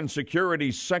Homeland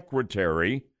Security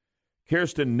Secretary,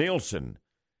 Kirstjen Nielsen.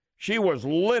 She was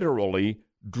literally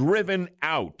driven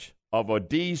out of a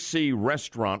D.C.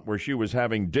 restaurant where she was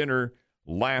having dinner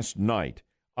last night.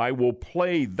 I will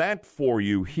play that for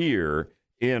you here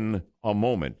in a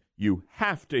moment. You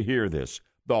have to hear this.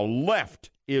 The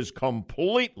left is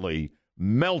completely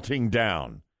melting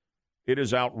down. It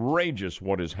is outrageous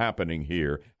what is happening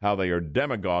here, how they are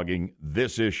demagoguing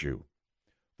this issue.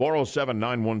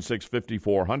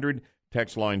 407-916-5400,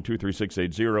 text line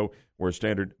 23680, where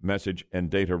standard message and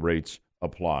data rates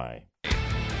apply.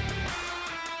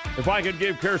 If I could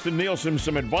give Kirstjen Nielsen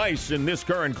some advice in this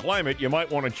current climate, you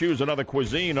might want to choose another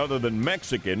cuisine other than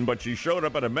Mexican, but she showed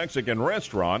up at a Mexican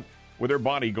restaurant with her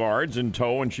bodyguards in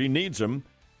tow, and she needs them,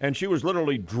 and she was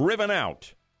literally driven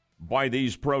out by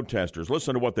these protesters.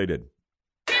 Listen to what they did.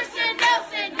 Kirstjen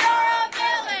Nielsen, you're a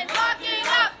villain, locking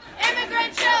up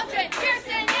immigrant children.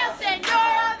 Kirstjen Nielsen, you're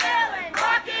a villain,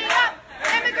 locking up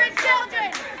immigrant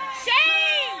children.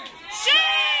 Shame!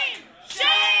 Shame!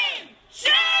 Shame!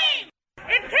 Shame!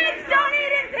 If kids don't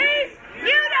eat in peace,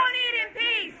 you don't eat in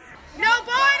peace. No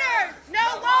borders, no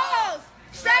walls,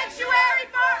 sanctuary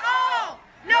for all.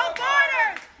 No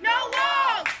borders, no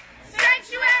walls,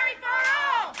 sanctuary for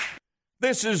all.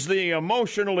 This is the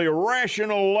emotionally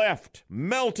irrational left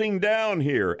melting down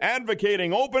here,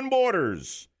 advocating open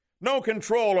borders, no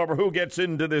control over who gets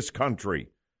into this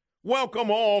country. Welcome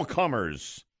all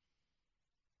comers.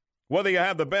 Whether you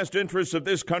have the best interests of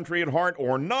this country at heart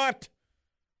or not,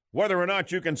 whether or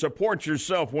not you can support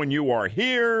yourself when you are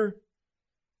here,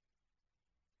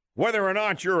 whether or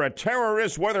not you're a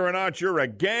terrorist, whether or not you're a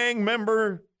gang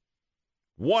member,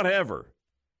 whatever.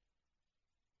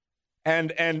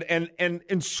 And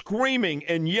screaming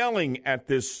and yelling at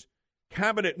this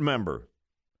cabinet member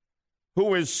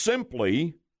who is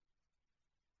simply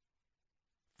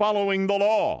following the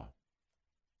law.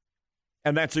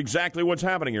 And that's exactly what's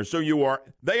happening here. So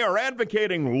they are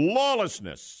advocating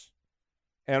lawlessness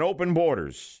and open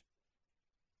borders.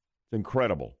 It's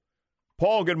incredible.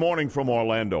 Paul, good morning from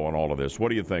Orlando on all of this. What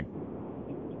do you think?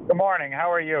 Good morning.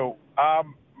 How are you?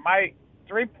 My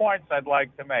 3 points I'd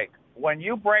like to make. When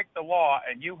you break the law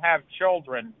and you have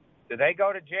children, do they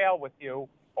go to jail with you,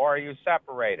 or are you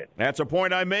separated? That's a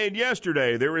point I made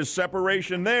yesterday. There is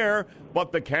separation there,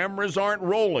 but the cameras aren't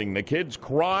rolling. The kids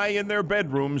cry in their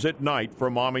bedrooms at night for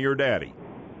mommy or daddy.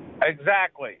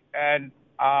 Exactly. And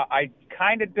I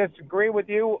kind of disagree with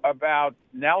you about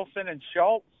Nelson and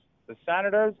Schultz, the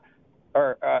senators.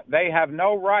 They have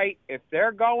no right, if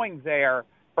they're going there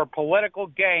for political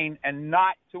gain and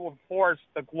not to enforce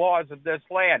the laws of this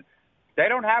land. They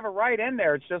don't have a right in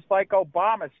there. It's just like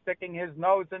Obama sticking his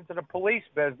nose into the police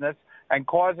business and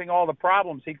causing all the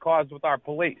problems he caused with our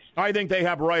police. I think they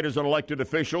have a right as elected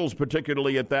officials,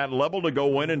 particularly at that level, to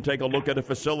go in and take a look at a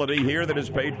facility here that is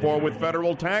paid for with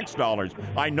federal tax dollars.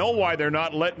 I know why they're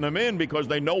not letting them in, because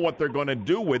they know what they're going to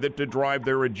do with it to drive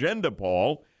their agenda,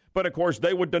 Paul. But, of course,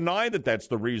 they would deny that that's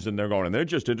the reason they're going in. They're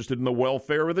just interested in the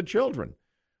welfare of the children.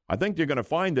 I think you're going to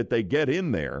find that they get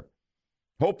in there,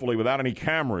 hopefully without any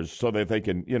cameras, so that they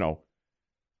can,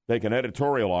 they can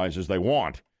editorialize as they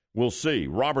want. We'll see.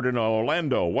 Robert in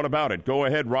Orlando, what about it? Go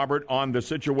ahead, Robert, on the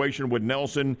situation with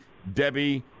Nelson,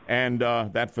 Debbie, and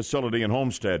that facility in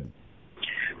Homestead.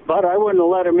 But I wouldn't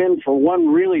let them in for one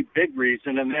really big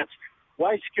reason, and that's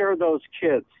why scare those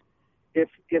kids? If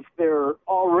they're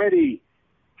already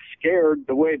scared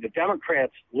the way the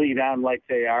Democrats lead on like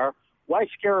they are, why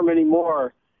scare them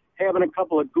anymore? Having a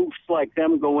couple of goofs like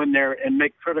them go in there and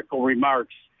make critical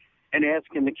remarks and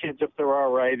asking the kids if they're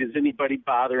all right, is anybody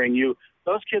bothering you?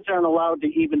 Those kids aren't allowed to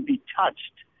even be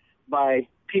touched by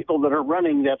people that are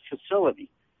running that facility.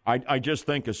 I just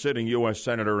think a sitting U.S.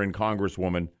 Senator and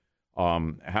Congresswoman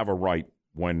have a right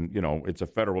when, it's a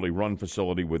federally run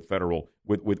facility with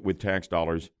with tax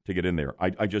dollars to get in there.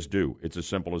 I just do. It's as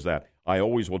simple as that. I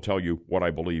always will tell you what I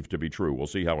believe to be true. We'll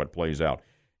see how it plays out.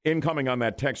 Incoming on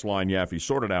that text line, Yaffee,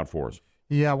 sort it out for us.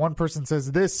 Yeah, one person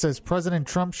says President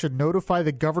Trump should notify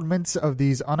the governments of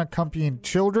these unaccompanied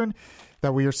children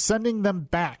that we are sending them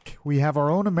back. We have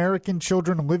our own American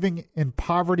children living in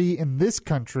poverty in this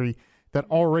country that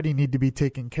already need to be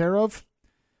taken care of.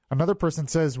 Another person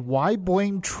says, why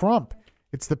blame Trump?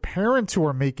 It's the parents who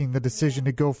are making the decision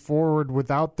to go forward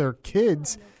without their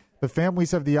kids. The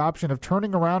families have the option of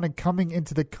turning around and coming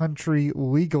into the country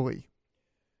legally.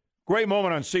 Great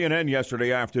moment on CNN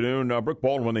yesterday afternoon. Brooke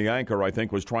Baldwin, the anchor, I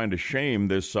think, was trying to shame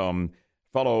this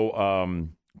fellow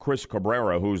Chris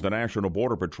Cabrera, who's the National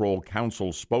Border Patrol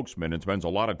Council spokesman and spends a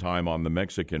lot of time on the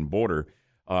Mexican border.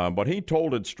 But he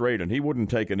told it straight, and he wouldn't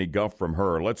take any guff from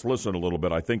her. Let's listen a little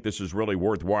bit. I think this is really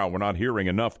worthwhile. We're not hearing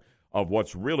enough of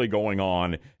what's really going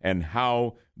on and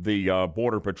how the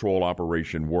Border Patrol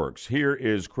operation works. Here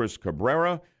is Chris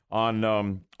Cabrera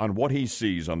on what he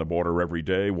sees on the border every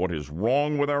day, what is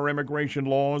wrong with our immigration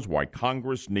laws, why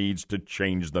Congress needs to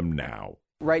change them now.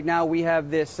 Right now we have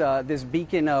this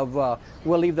beacon of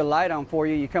we'll leave the light on for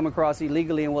you. You come across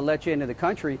illegally and we'll let you into the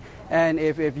country. And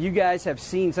if you guys have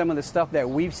seen some of the stuff that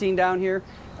we've seen down here,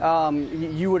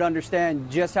 you would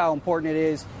understand just how important it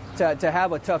is to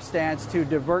have a tough stance to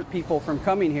divert people from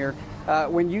coming here.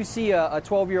 When you see a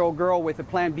 12-year-old girl with a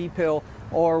Plan B pill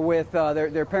or with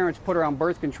their parents put her on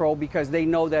birth control because they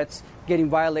know that's getting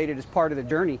violated as part of the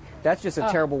journey, that's just a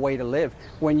terrible way to live.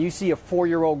 When you see a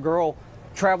 4-year-old girl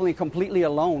traveling completely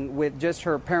alone with just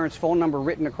her parents' phone number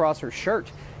written across her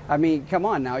shirt, I mean, come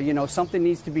on now, something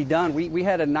needs to be done. We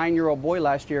had a 9-year-old boy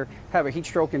last year have a heat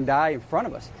stroke and die in front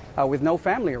of us with no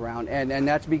family around, and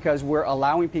that's because we're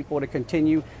allowing people to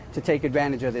continue to take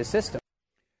advantage of this system.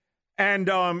 And,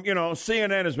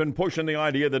 CNN has been pushing the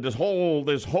idea that this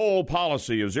whole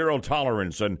policy of zero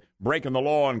tolerance and breaking the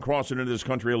law and crossing into this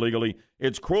country illegally,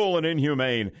 it's cruel and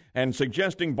inhumane, and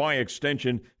suggesting by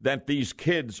extension that these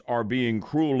kids are being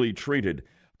cruelly treated.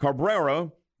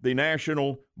 Cabrera, the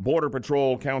National Border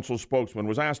Patrol Council spokesman,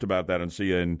 was asked about that on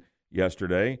CNN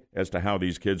yesterday as to how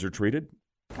these kids are treated.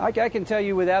 I can tell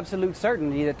you with absolute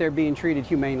certainty that they're being treated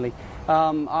humanely.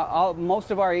 Most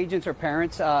of our agents are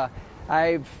parents.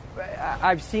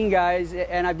 I've seen guys,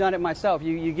 and I've done it myself.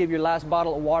 You give your last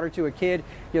bottle of water to a kid.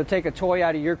 You'll take a toy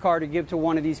out of your car to give to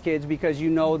one of these kids because you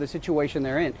know the situation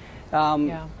they're in.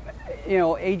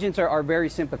 Agents are very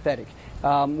sympathetic.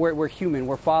 We're human.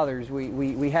 We're fathers.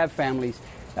 We have families.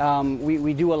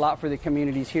 We do a lot for the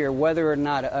communities here. Whether or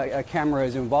not a camera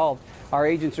is involved, our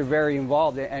agents are very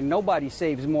involved, and nobody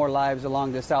saves more lives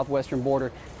along the southwestern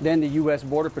border than the U.S.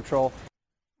 Border Patrol.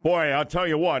 Boy, I'll tell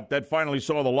you what, that finally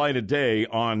saw the light of day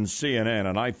on CNN,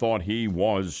 and I thought he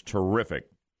was terrific.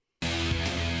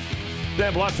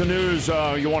 Deb, lots of news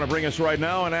you want to bring us right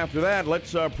now, and after that,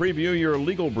 let's preview your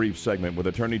legal brief segment with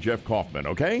Attorney Jeff Kaufman,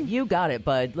 okay? You got it,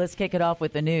 bud. Let's kick it off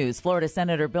with the news. Florida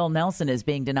Senator Bill Nelson is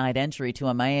being denied entry to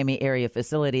a Miami area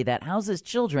facility that houses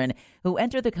children who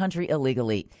enter the country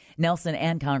illegally. Nelson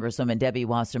and Congresswoman Debbie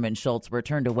Wasserman Schultz were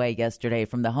turned away yesterday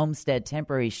from the Homestead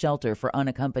Temporary Shelter for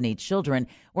Unaccompanied Children,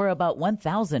 where about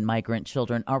 1,000 migrant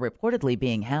children are reportedly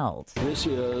being held. This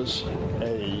is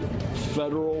a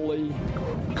federally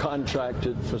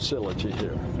contracted facility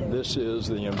here. This is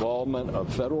the involvement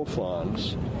of federal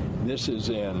funds This is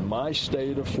in my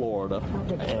state of Florida,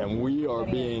 and we are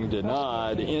being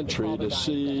denied entry to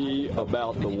see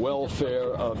about the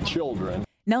welfare of children.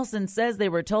 Nelson says they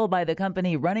were told by the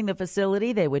company running the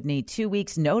facility they would need 2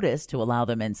 weeks' notice to allow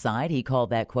them inside. He called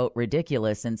that, quote,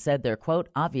 ridiculous and said they're, quote,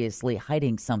 obviously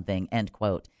hiding something, end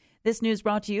quote. This news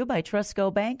brought to you by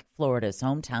Trustco Bank, Florida's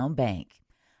hometown bank.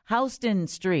 Houston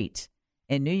Street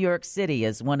in New York City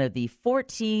is one of the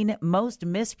 14 most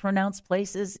mispronounced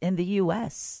places in the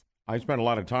U.S. I spent a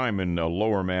lot of time in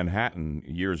lower Manhattan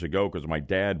years ago because my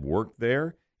dad worked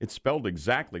there. It's spelled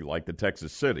exactly like the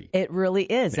Texas city. It really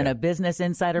is. Yeah. And a Business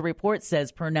Insider report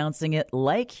says pronouncing it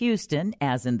like Houston,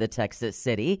 as in the Texas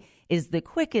city, is the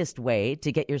quickest way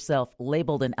to get yourself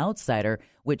labeled an outsider,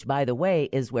 which, by the way,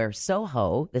 is where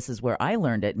Soho, this is where I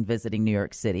learned it in visiting New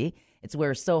York City, it's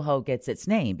where Soho gets its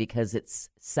name because it's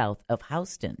south of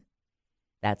Houston.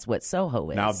 That's what Soho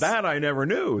is. Now, that I never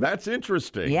knew. That's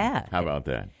interesting. Yeah. How about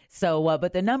that? So,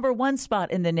 but the number one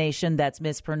spot in the nation that's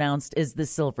mispronounced is the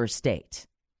Silver State.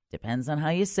 Depends on how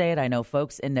you say it. I know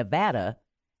folks in Nevada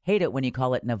hate it when you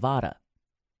call it Nevada.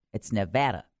 It's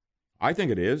Nevada. I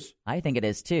think it is. I think it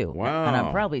is, too. Wow. And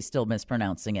I'm probably still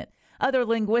mispronouncing it. Other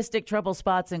linguistic trouble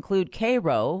spots include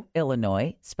Cairo,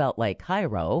 Illinois, spelt like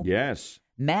Cairo. Yes.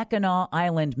 Mackinac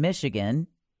Island, Michigan.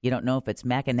 You don't know if it's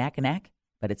Mackinac,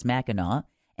 but it's Mackinac.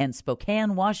 And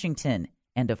Spokane, Washington.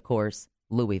 And, of course,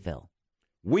 Louisville.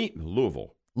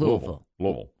 Louisville.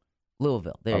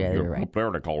 There, you're right. There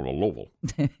to call it Louisville.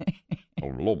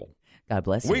 Louisville. God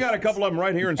bless you. We got a couple of them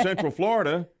right here in Central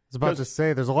Florida. I was about to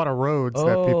say, there's a lot of roads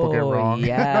that people get wrong.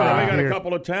 Yeah. We got a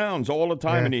couple of towns all the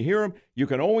time, and you hear them. You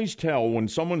can always tell when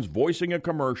someone's voicing a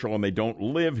commercial and they don't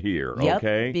live here,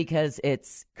 okay? Because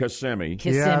it's Kissimmee.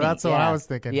 Yeah, that's what I was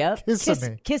thinking. Yep.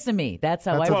 Kissimmee. That's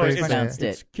how I always pronounced it.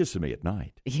 It's Kissimmee at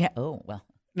night. Yeah. Oh, well.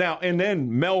 Now, and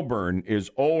then Melbourne is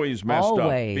always messed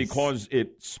up because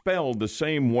it's spelled the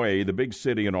same way the big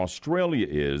city in Australia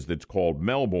is that's called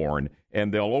Melbourne,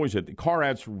 and they'll always hit the car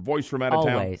ads voice from out of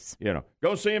town. You know,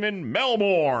 go see him in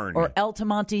Melbourne. Or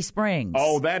Altamonte Springs.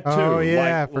 Oh, that too. Oh,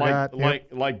 yeah, I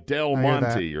forgot. Like Del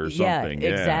Monte or something. Yeah,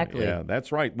 exactly. Yeah,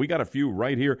 that's right. We got a few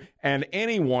right here. And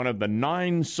any one of the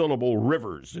 9-syllable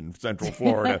rivers in Central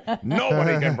Florida,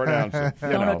 nobody can pronounce it.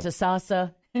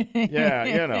 Tasasa. Yeah,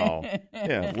 you know.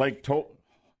 Yeah, Lake Toho.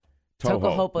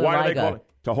 Tohohopaliga. Why do they call it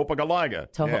Tohopagaliga?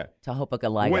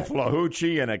 Tohopagaliga. With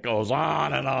Lahuchi, and it goes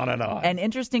on and on and on. And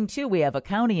interesting, too, we have a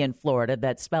county in Florida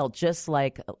that's spelled just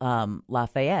like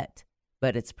Lafayette,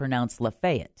 but it's pronounced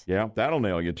Lafayette. Yeah, that'll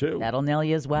nail you, too. That'll nail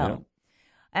you as well.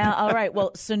 Yeah. All right.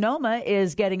 Well, Sonoma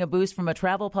is getting a boost from a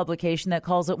travel publication that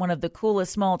calls it one of the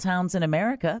coolest small towns in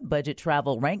America. Budget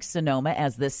Travel ranks Sonoma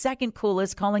as the second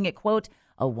coolest, calling it, quote,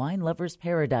 a wine lover's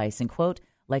paradise, and, quote,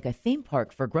 like a theme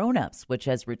park for grown-ups, which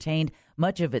has retained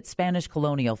much of its Spanish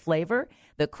colonial flavor.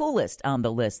 The coolest on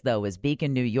the list, though, is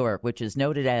Beacon, New York, which is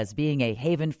noted as being a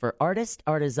haven for artists,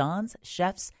 artisans,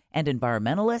 chefs, and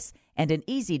environmentalists, and an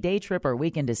easy day trip or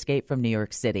weekend escape from New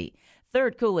York City.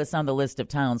 Third coolest on the list of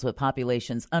towns with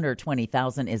populations under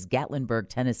 20,000 is Gatlinburg,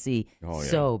 Tennessee. Oh, yeah.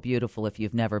 So beautiful if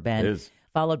you've never been. It is.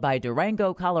 Followed by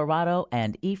Durango, Colorado,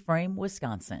 and Ephraim,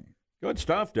 Wisconsin. Good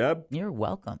stuff, Deb. You're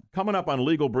welcome. Coming up on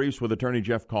Legal Briefs with Attorney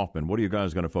Jeff Kaufman, what are you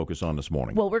guys going to focus on this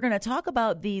morning? Well, we're going to talk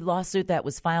about the lawsuit that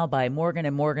was filed by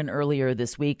Morgan & Morgan earlier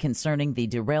this week concerning the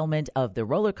derailment of the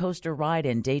roller coaster ride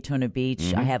in Daytona Beach.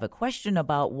 Mm-hmm. I have a question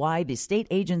about why the state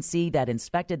agency that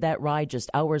inspected that ride just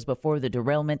hours before the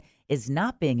derailment is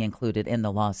not being included in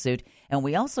the lawsuit. And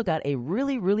we also got a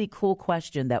really, really cool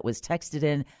question that was texted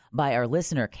in by our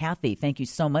listener, Kathy. Thank you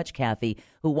so much, Kathy,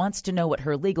 who wants to know what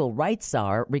her legal rights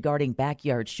are regarding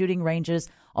backyard shooting ranges.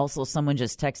 Also, someone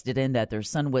just texted in that their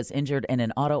son was injured in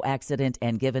an auto accident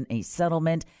and given a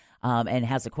settlement. And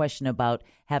has a question about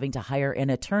having to hire an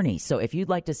attorney. So if you'd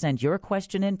like to send your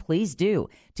question in, please do.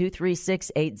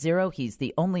 23680. He's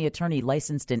the only attorney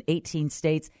licensed in 18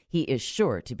 states. He is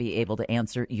sure to be able to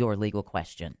answer your legal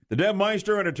question. The Deb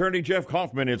Meister and Attorney Jeff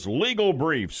Kaufman. It's Legal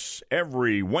Briefs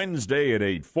every Wednesday at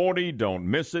 8:40. Don't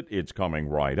miss it. It's coming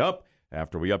right up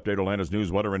after we update Atlanta's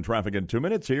news, weather, and traffic in 2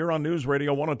 minutes here on News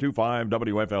Radio 102.5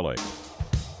 WFLA.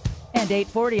 And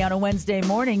 8:40 on a Wednesday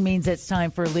morning means it's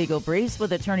time for Legal Briefs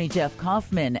with Attorney Jeff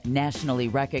Kaufman, nationally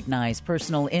recognized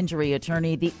personal injury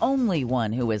attorney, the only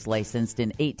one who is licensed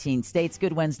in 18 states.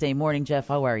 Good Wednesday morning, Jeff.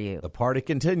 How are you? The party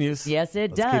continues. Yes,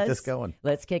 it does. Let's keep this going.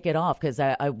 Let's kick it off because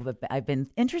I've been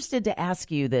interested to ask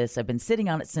you this. I've been sitting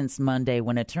on it since Monday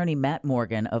when attorney Matt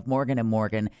Morgan of Morgan &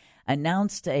 Morgan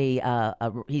announced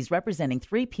he's representing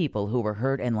 3 people who were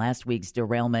hurt in last week's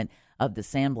derailment of the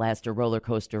Sandblaster roller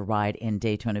coaster ride in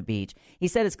Daytona Beach. He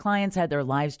said his clients had their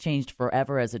lives changed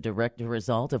forever as a direct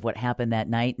result of what happened that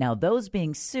night. Now, those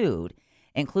being sued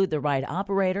include the ride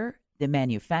operator, the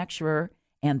manufacturer,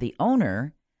 and the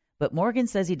owner. But Morgan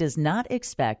says he does not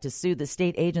expect to sue the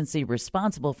state agency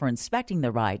responsible for inspecting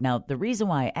the ride. Now, the reason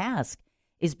why I ask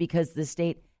is because the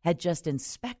state had just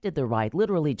inspected the ride,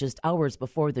 literally just hours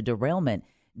before the derailment.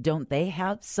 Don't they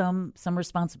have some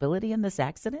responsibility in this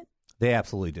accident? They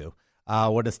absolutely do.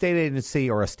 When a state agency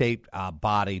or a state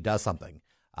body does something,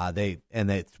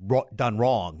 it's done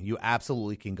wrong, you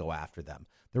absolutely can go after them.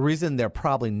 The reason they're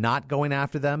probably not going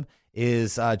after them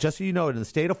is, just so you know, in the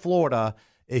state of Florida,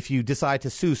 if you decide to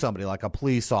sue somebody like a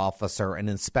police officer, an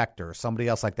inspector, somebody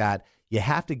else like that, you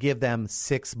have to give them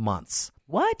 6 months.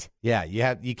 What? Yeah,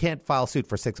 you can't file suit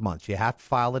for 6 months. You have to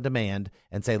file a demand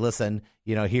and say, listen,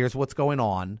 here's what's going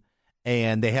on,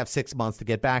 and they have 6 months to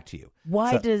get back to you.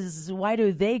 Why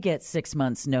do they get 6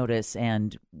 months notice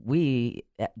and we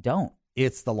don't?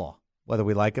 It's the law. Whether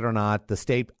we like it or not, the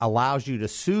state allows you to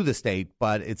sue the state,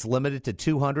 but it's limited to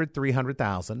 $200,000,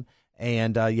 $300,000,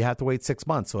 and you have to wait 6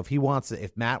 months. So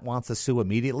if Matt wants to sue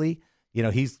immediately,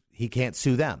 he can't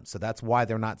sue them. So that's why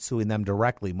they're not suing them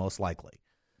directly, most likely.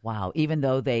 Wow. Even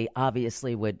though they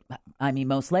obviously would,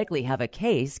 most likely have a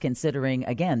case, considering,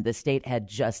 again, the state had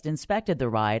just inspected the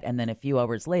ride, and then a few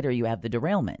hours later you have the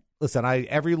derailment. Listen,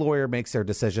 every lawyer makes their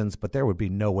decisions, but there would be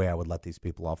no way I would let these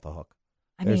people off the hook.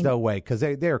 There's no way, because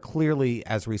they're clearly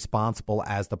as responsible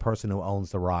as the person who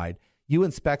owns the ride. You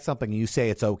inspect something and you say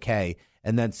it's okay,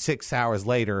 and then 6 hours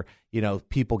later,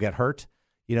 people get hurt.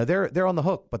 They're on the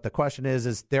hook, but the question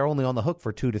is they're only on the hook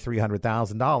for $200,000 to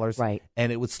 $300,000, right?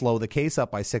 And it would slow the case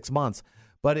up by 6 months.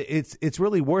 But it's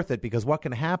really worth it, because what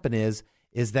can happen is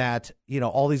that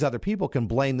all these other people can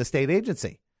blame the state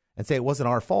agency and say it wasn't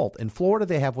our fault. In Florida,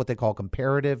 they have what they call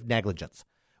comparative negligence,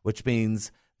 which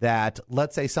means that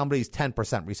let's say somebody's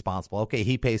 10% responsible. Okay,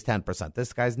 he pays 10%.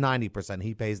 This guy's 90%.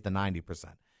 He pays the 90%.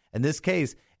 In this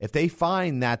case, if they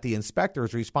find that the inspector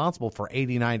is responsible for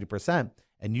 80, 90%,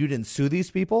 and you didn't sue these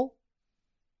people,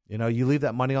 you leave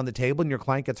that money on the table and your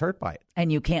client gets hurt by it.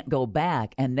 And you can't go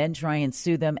back and then try and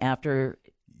sue them after.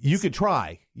 You could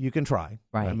try. You can try.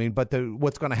 Right. But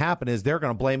what's going to happen is they're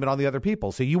going to blame it on the other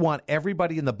people. So you want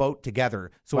everybody in the boat together.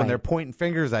 So when they're pointing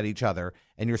fingers at each other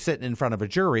and you're sitting in front of a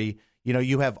jury,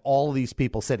 you have all these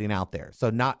people sitting out there.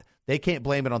 So they can't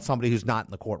blame it on somebody who's not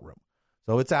in the courtroom.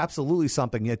 So it's absolutely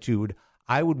something that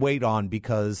I would wait on,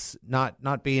 because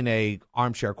not being a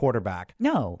armchair quarterback.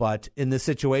 No. But in this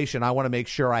situation, I want to make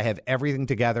sure I have everything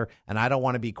together, and I don't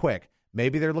want to be quick.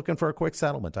 Maybe they're looking for a quick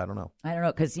settlement. I don't know.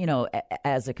 Because,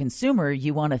 as a consumer,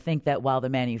 you want to think that while the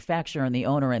manufacturer and the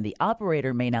owner and the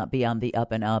operator may not be on the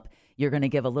up and up, you're going to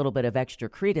give a little bit of extra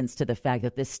credence to the fact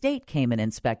that the state came and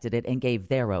inspected it and gave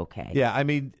their okay. Yeah,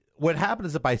 what happened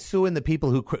is that by suing the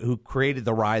people who created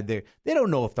the ride, they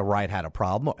don't know if the ride had a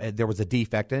problem, there was a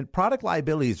defect in it. Product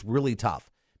liability is really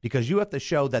tough, because you have to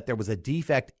show that there was a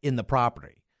defect in the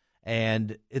property.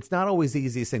 And it's not always the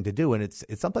easiest thing to do, and it's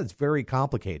sometimes very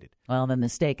complicated. Well, then the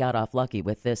state got off lucky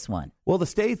with this one. Well, the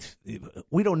state,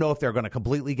 we don't know if they're going to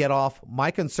completely get off. My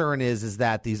concern is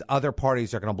that these other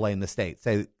parties are going to blame the state.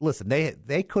 Say, listen,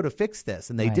 they could have fixed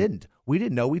this, and they didn't. We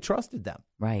didn't know. We trusted them.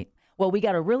 Right. Well, we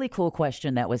got a really cool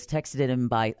question that was texted in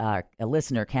by a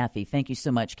listener, Kathy. Thank you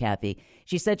so much, Kathy.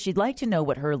 She said she'd like to know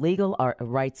what her legal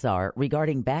rights are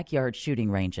regarding backyard shooting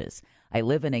ranges. I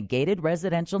live in a gated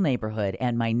residential neighborhood,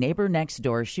 and my neighbor next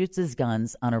door shoots his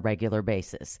guns on a regular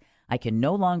basis. I can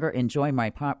no longer enjoy my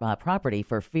property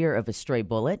for fear of a stray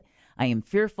bullet. I am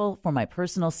fearful for my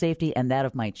personal safety and that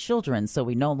of my children, so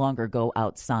we no longer go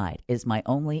outside. Is my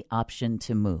only option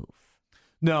to move?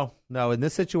 No. In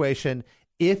this situation,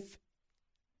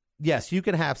 yes, you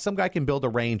can have some guy can build a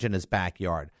range in his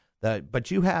backyard,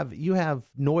 but you have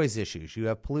noise issues, you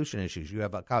have pollution issues, you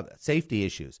have safety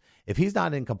issues. If he's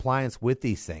not in compliance with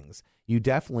these things, you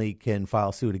definitely can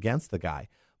file suit against the guy.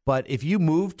 But if you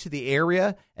moved to the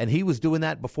area and he was doing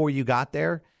that before you got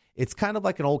there, it's kind of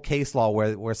like an old case law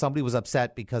where somebody was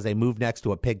upset because they moved next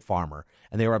to a pig farmer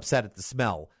and they were upset at the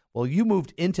smell. Well, you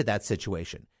moved into that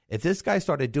situation. If this guy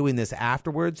started doing this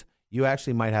afterwards, you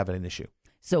actually might have an issue.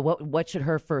 So what should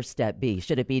her first step be?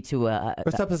 Should it be to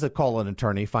First step is to call an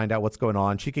attorney, find out what's going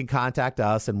on. She can contact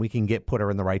us, and we can put her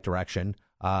in the right direction.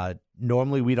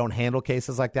 Normally, we don't handle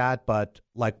cases like that, but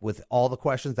like with all the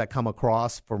questions that come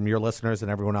across from your listeners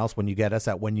and everyone else, when you get us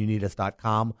at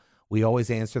whenyouneedus.com, we always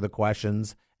answer the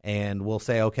questions, and we'll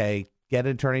say, okay, get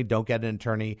an attorney, don't get an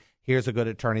attorney. Here's a good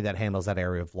attorney that handles that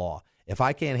area of law. If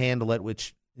I can't handle it,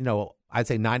 which I'd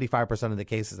say 95% of the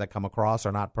cases that come across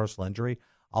are not personal injury,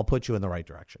 I'll put you in the right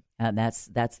direction. And that's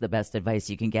the best advice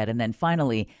you can get. And then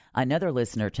finally, another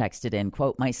listener texted in,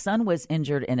 quote, "My son was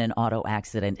injured in an auto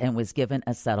accident and was given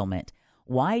a settlement.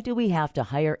 Why do we have to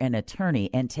hire an attorney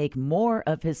and take more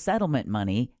of his settlement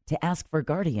money to ask for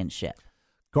guardianship?"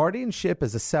 Guardianship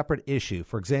is a separate issue.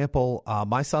 For example,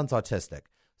 my son's autistic.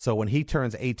 So when he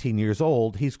turns 18 years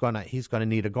old, he's gonna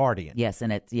need a guardian. Yes,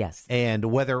 and yes. And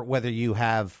whether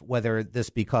this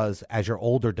because as you're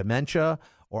older, dementia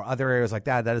or other areas like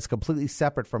that, that is completely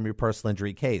separate from your personal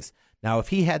injury case. Now, if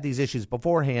he had these issues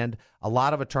beforehand, a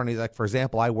lot of attorneys, like for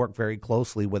example, I work very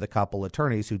closely with a couple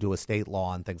attorneys who do estate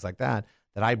law and things like that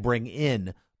I bring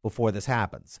in before this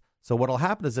happens. So what'll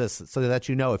happen is this, so that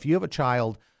you know, if you have a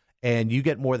child and you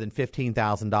get more than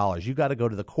 $15,000, you got to go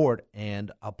to the court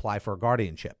and apply for a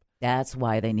guardianship. That's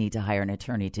why they need to hire an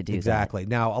attorney to do Exactly.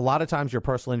 Now, a lot of times your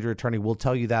personal injury attorney will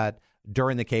tell you that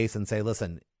during the case and say,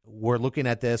 listen, we're looking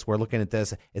at this.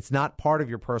 It's not part of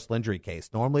your personal injury case.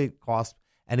 Normally it costs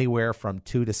anywhere from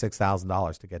 $2,000 to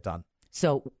 $6,000 to get done.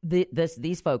 So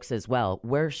these folks as well,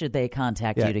 where should they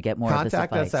contact you to get more of this advice?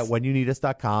 Contact us at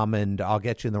whenyouneedus.com, and I'll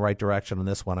get you in the right direction on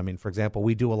this one. I mean, for example,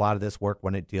 we do a lot of this work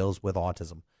when it deals with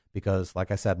autism because,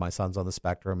 like I said, my son's on the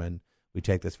spectrum, and we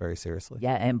take this very seriously.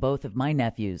 Yeah, and both of my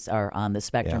nephews are on the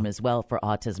spectrum as well for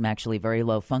autism, actually very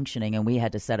low functioning, and we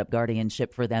had to set up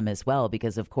guardianship for them as well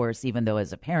because, of course, even though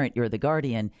as a parent you're the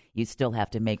guardian, you still have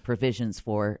to make provisions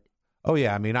for. Oh,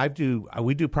 yeah. I mean,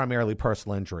 we do primarily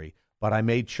personal injury, but I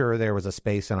made sure there was a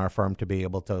space in our firm to be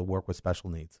able to work with special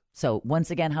needs. So once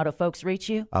again, how do folks reach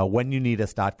you?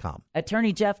 Whenyouneedus.com.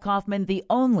 Attorney Jeff Kaufman, the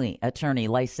only attorney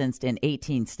licensed in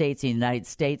 18 states in the United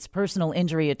States, personal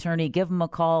injury attorney. Give him a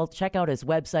call. Check out his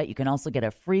website. You can also get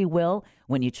a free will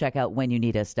when you check out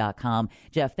whenyouneedus.com.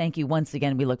 Jeff, thank you once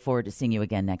again. We look forward to seeing you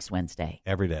again next Wednesday.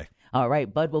 Every day. All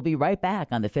right, Bud, we'll be right back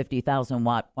on the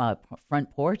 50,000-watt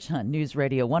front porch on News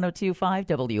Radio 102.5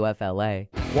 WFLA.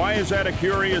 Why is that a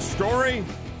curious story?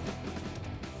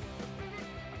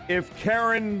 If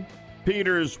Karen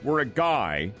Peters were a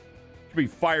guy, she'd be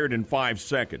fired in 5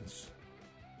 seconds.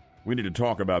 We need to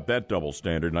talk about that double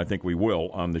standard, and I think we will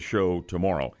on the show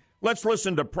tomorrow. Let's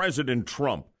listen to President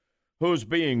Trump, who's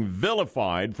being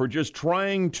vilified for just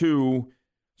trying to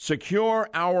secure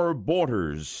our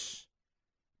borders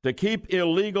to keep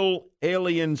illegal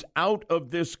aliens out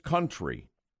of this country.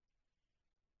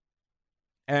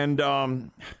 And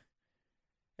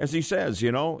as he says,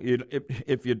 you know,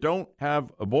 if you don't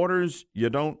have borders, you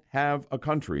don't have a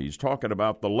country. He's talking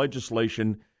about the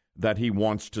legislation that he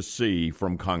wants to see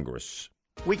from Congress.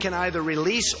 We can either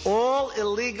release all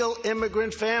illegal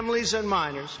immigrant families and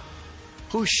minors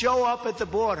who show up at the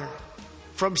border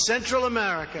from Central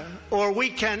America, or we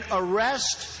can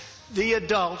arrest the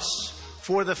adults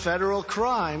for the federal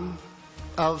crime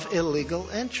of illegal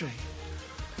entry.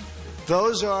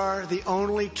 Those are the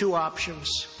only two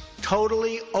options: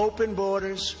 totally open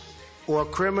borders or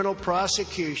criminal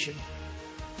prosecution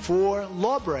for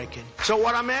lawbreaking. So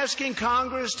what I'm asking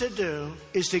Congress to do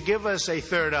is to give us a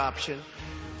third option,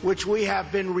 which we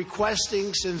have been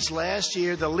requesting since last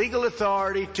year: the legal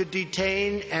authority to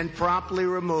detain and promptly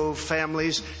remove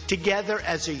families together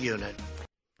as a unit.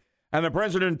 And the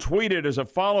president tweeted as a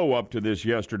follow-up to this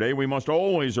yesterday, "We must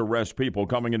always arrest people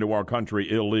coming into our country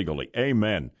illegally."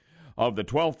 Amen. Of the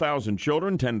 12,000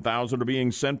 children, 10,000 are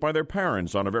being sent by their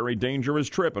parents on a very dangerous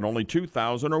trip, and only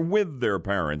 2,000 are with their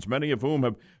parents, many of whom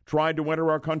have tried to enter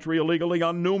our country illegally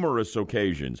on numerous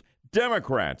occasions.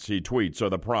 Democrats, he tweets, are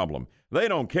the problem. They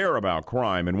don't care about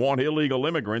crime and want illegal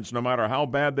immigrants, no matter how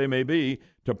bad they may be,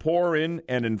 to pour in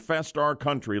and infest our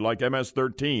country like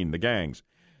MS-13, the gangs.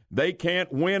 They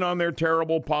can't win on their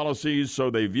terrible policies, so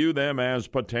they view them as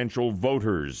potential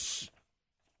voters.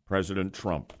 President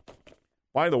Trump.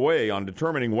 By the way, on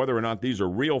determining whether or not these are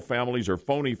real families or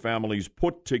phony families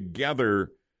put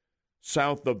together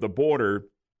south of the border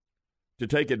to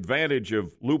take advantage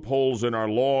of loopholes in our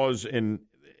laws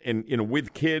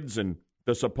with kids and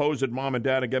the supposed mom and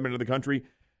dad to get them into the country,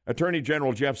 Attorney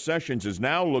General Jeff Sessions is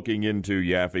now looking into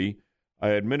Yaffee,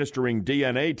 administering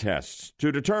DNA tests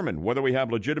to determine whether we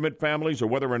have legitimate families or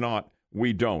whether or not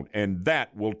we don't. And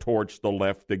that will torch the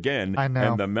left again. I know.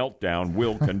 And the meltdown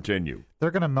will continue.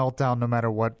 They're going to melt down no matter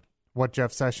what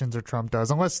Jeff Sessions or Trump does.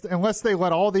 Unless they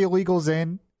let all the illegals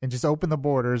in and just open the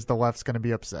borders, the left's going to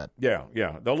be upset. Yeah.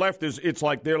 The left it's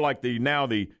like they're like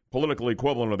the political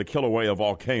equivalent of the Kilauea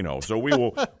volcano. So we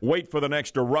will wait for the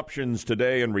next eruptions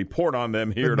today and report on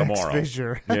them here tomorrow. Next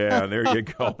fissure. Yeah, there you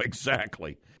go.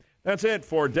 Exactly. That's it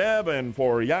for Deb and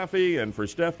for Yaffee and for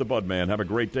Steph the Budman. Have a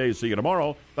great day. See you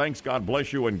tomorrow. Thanks. God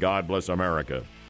bless you, and God bless America.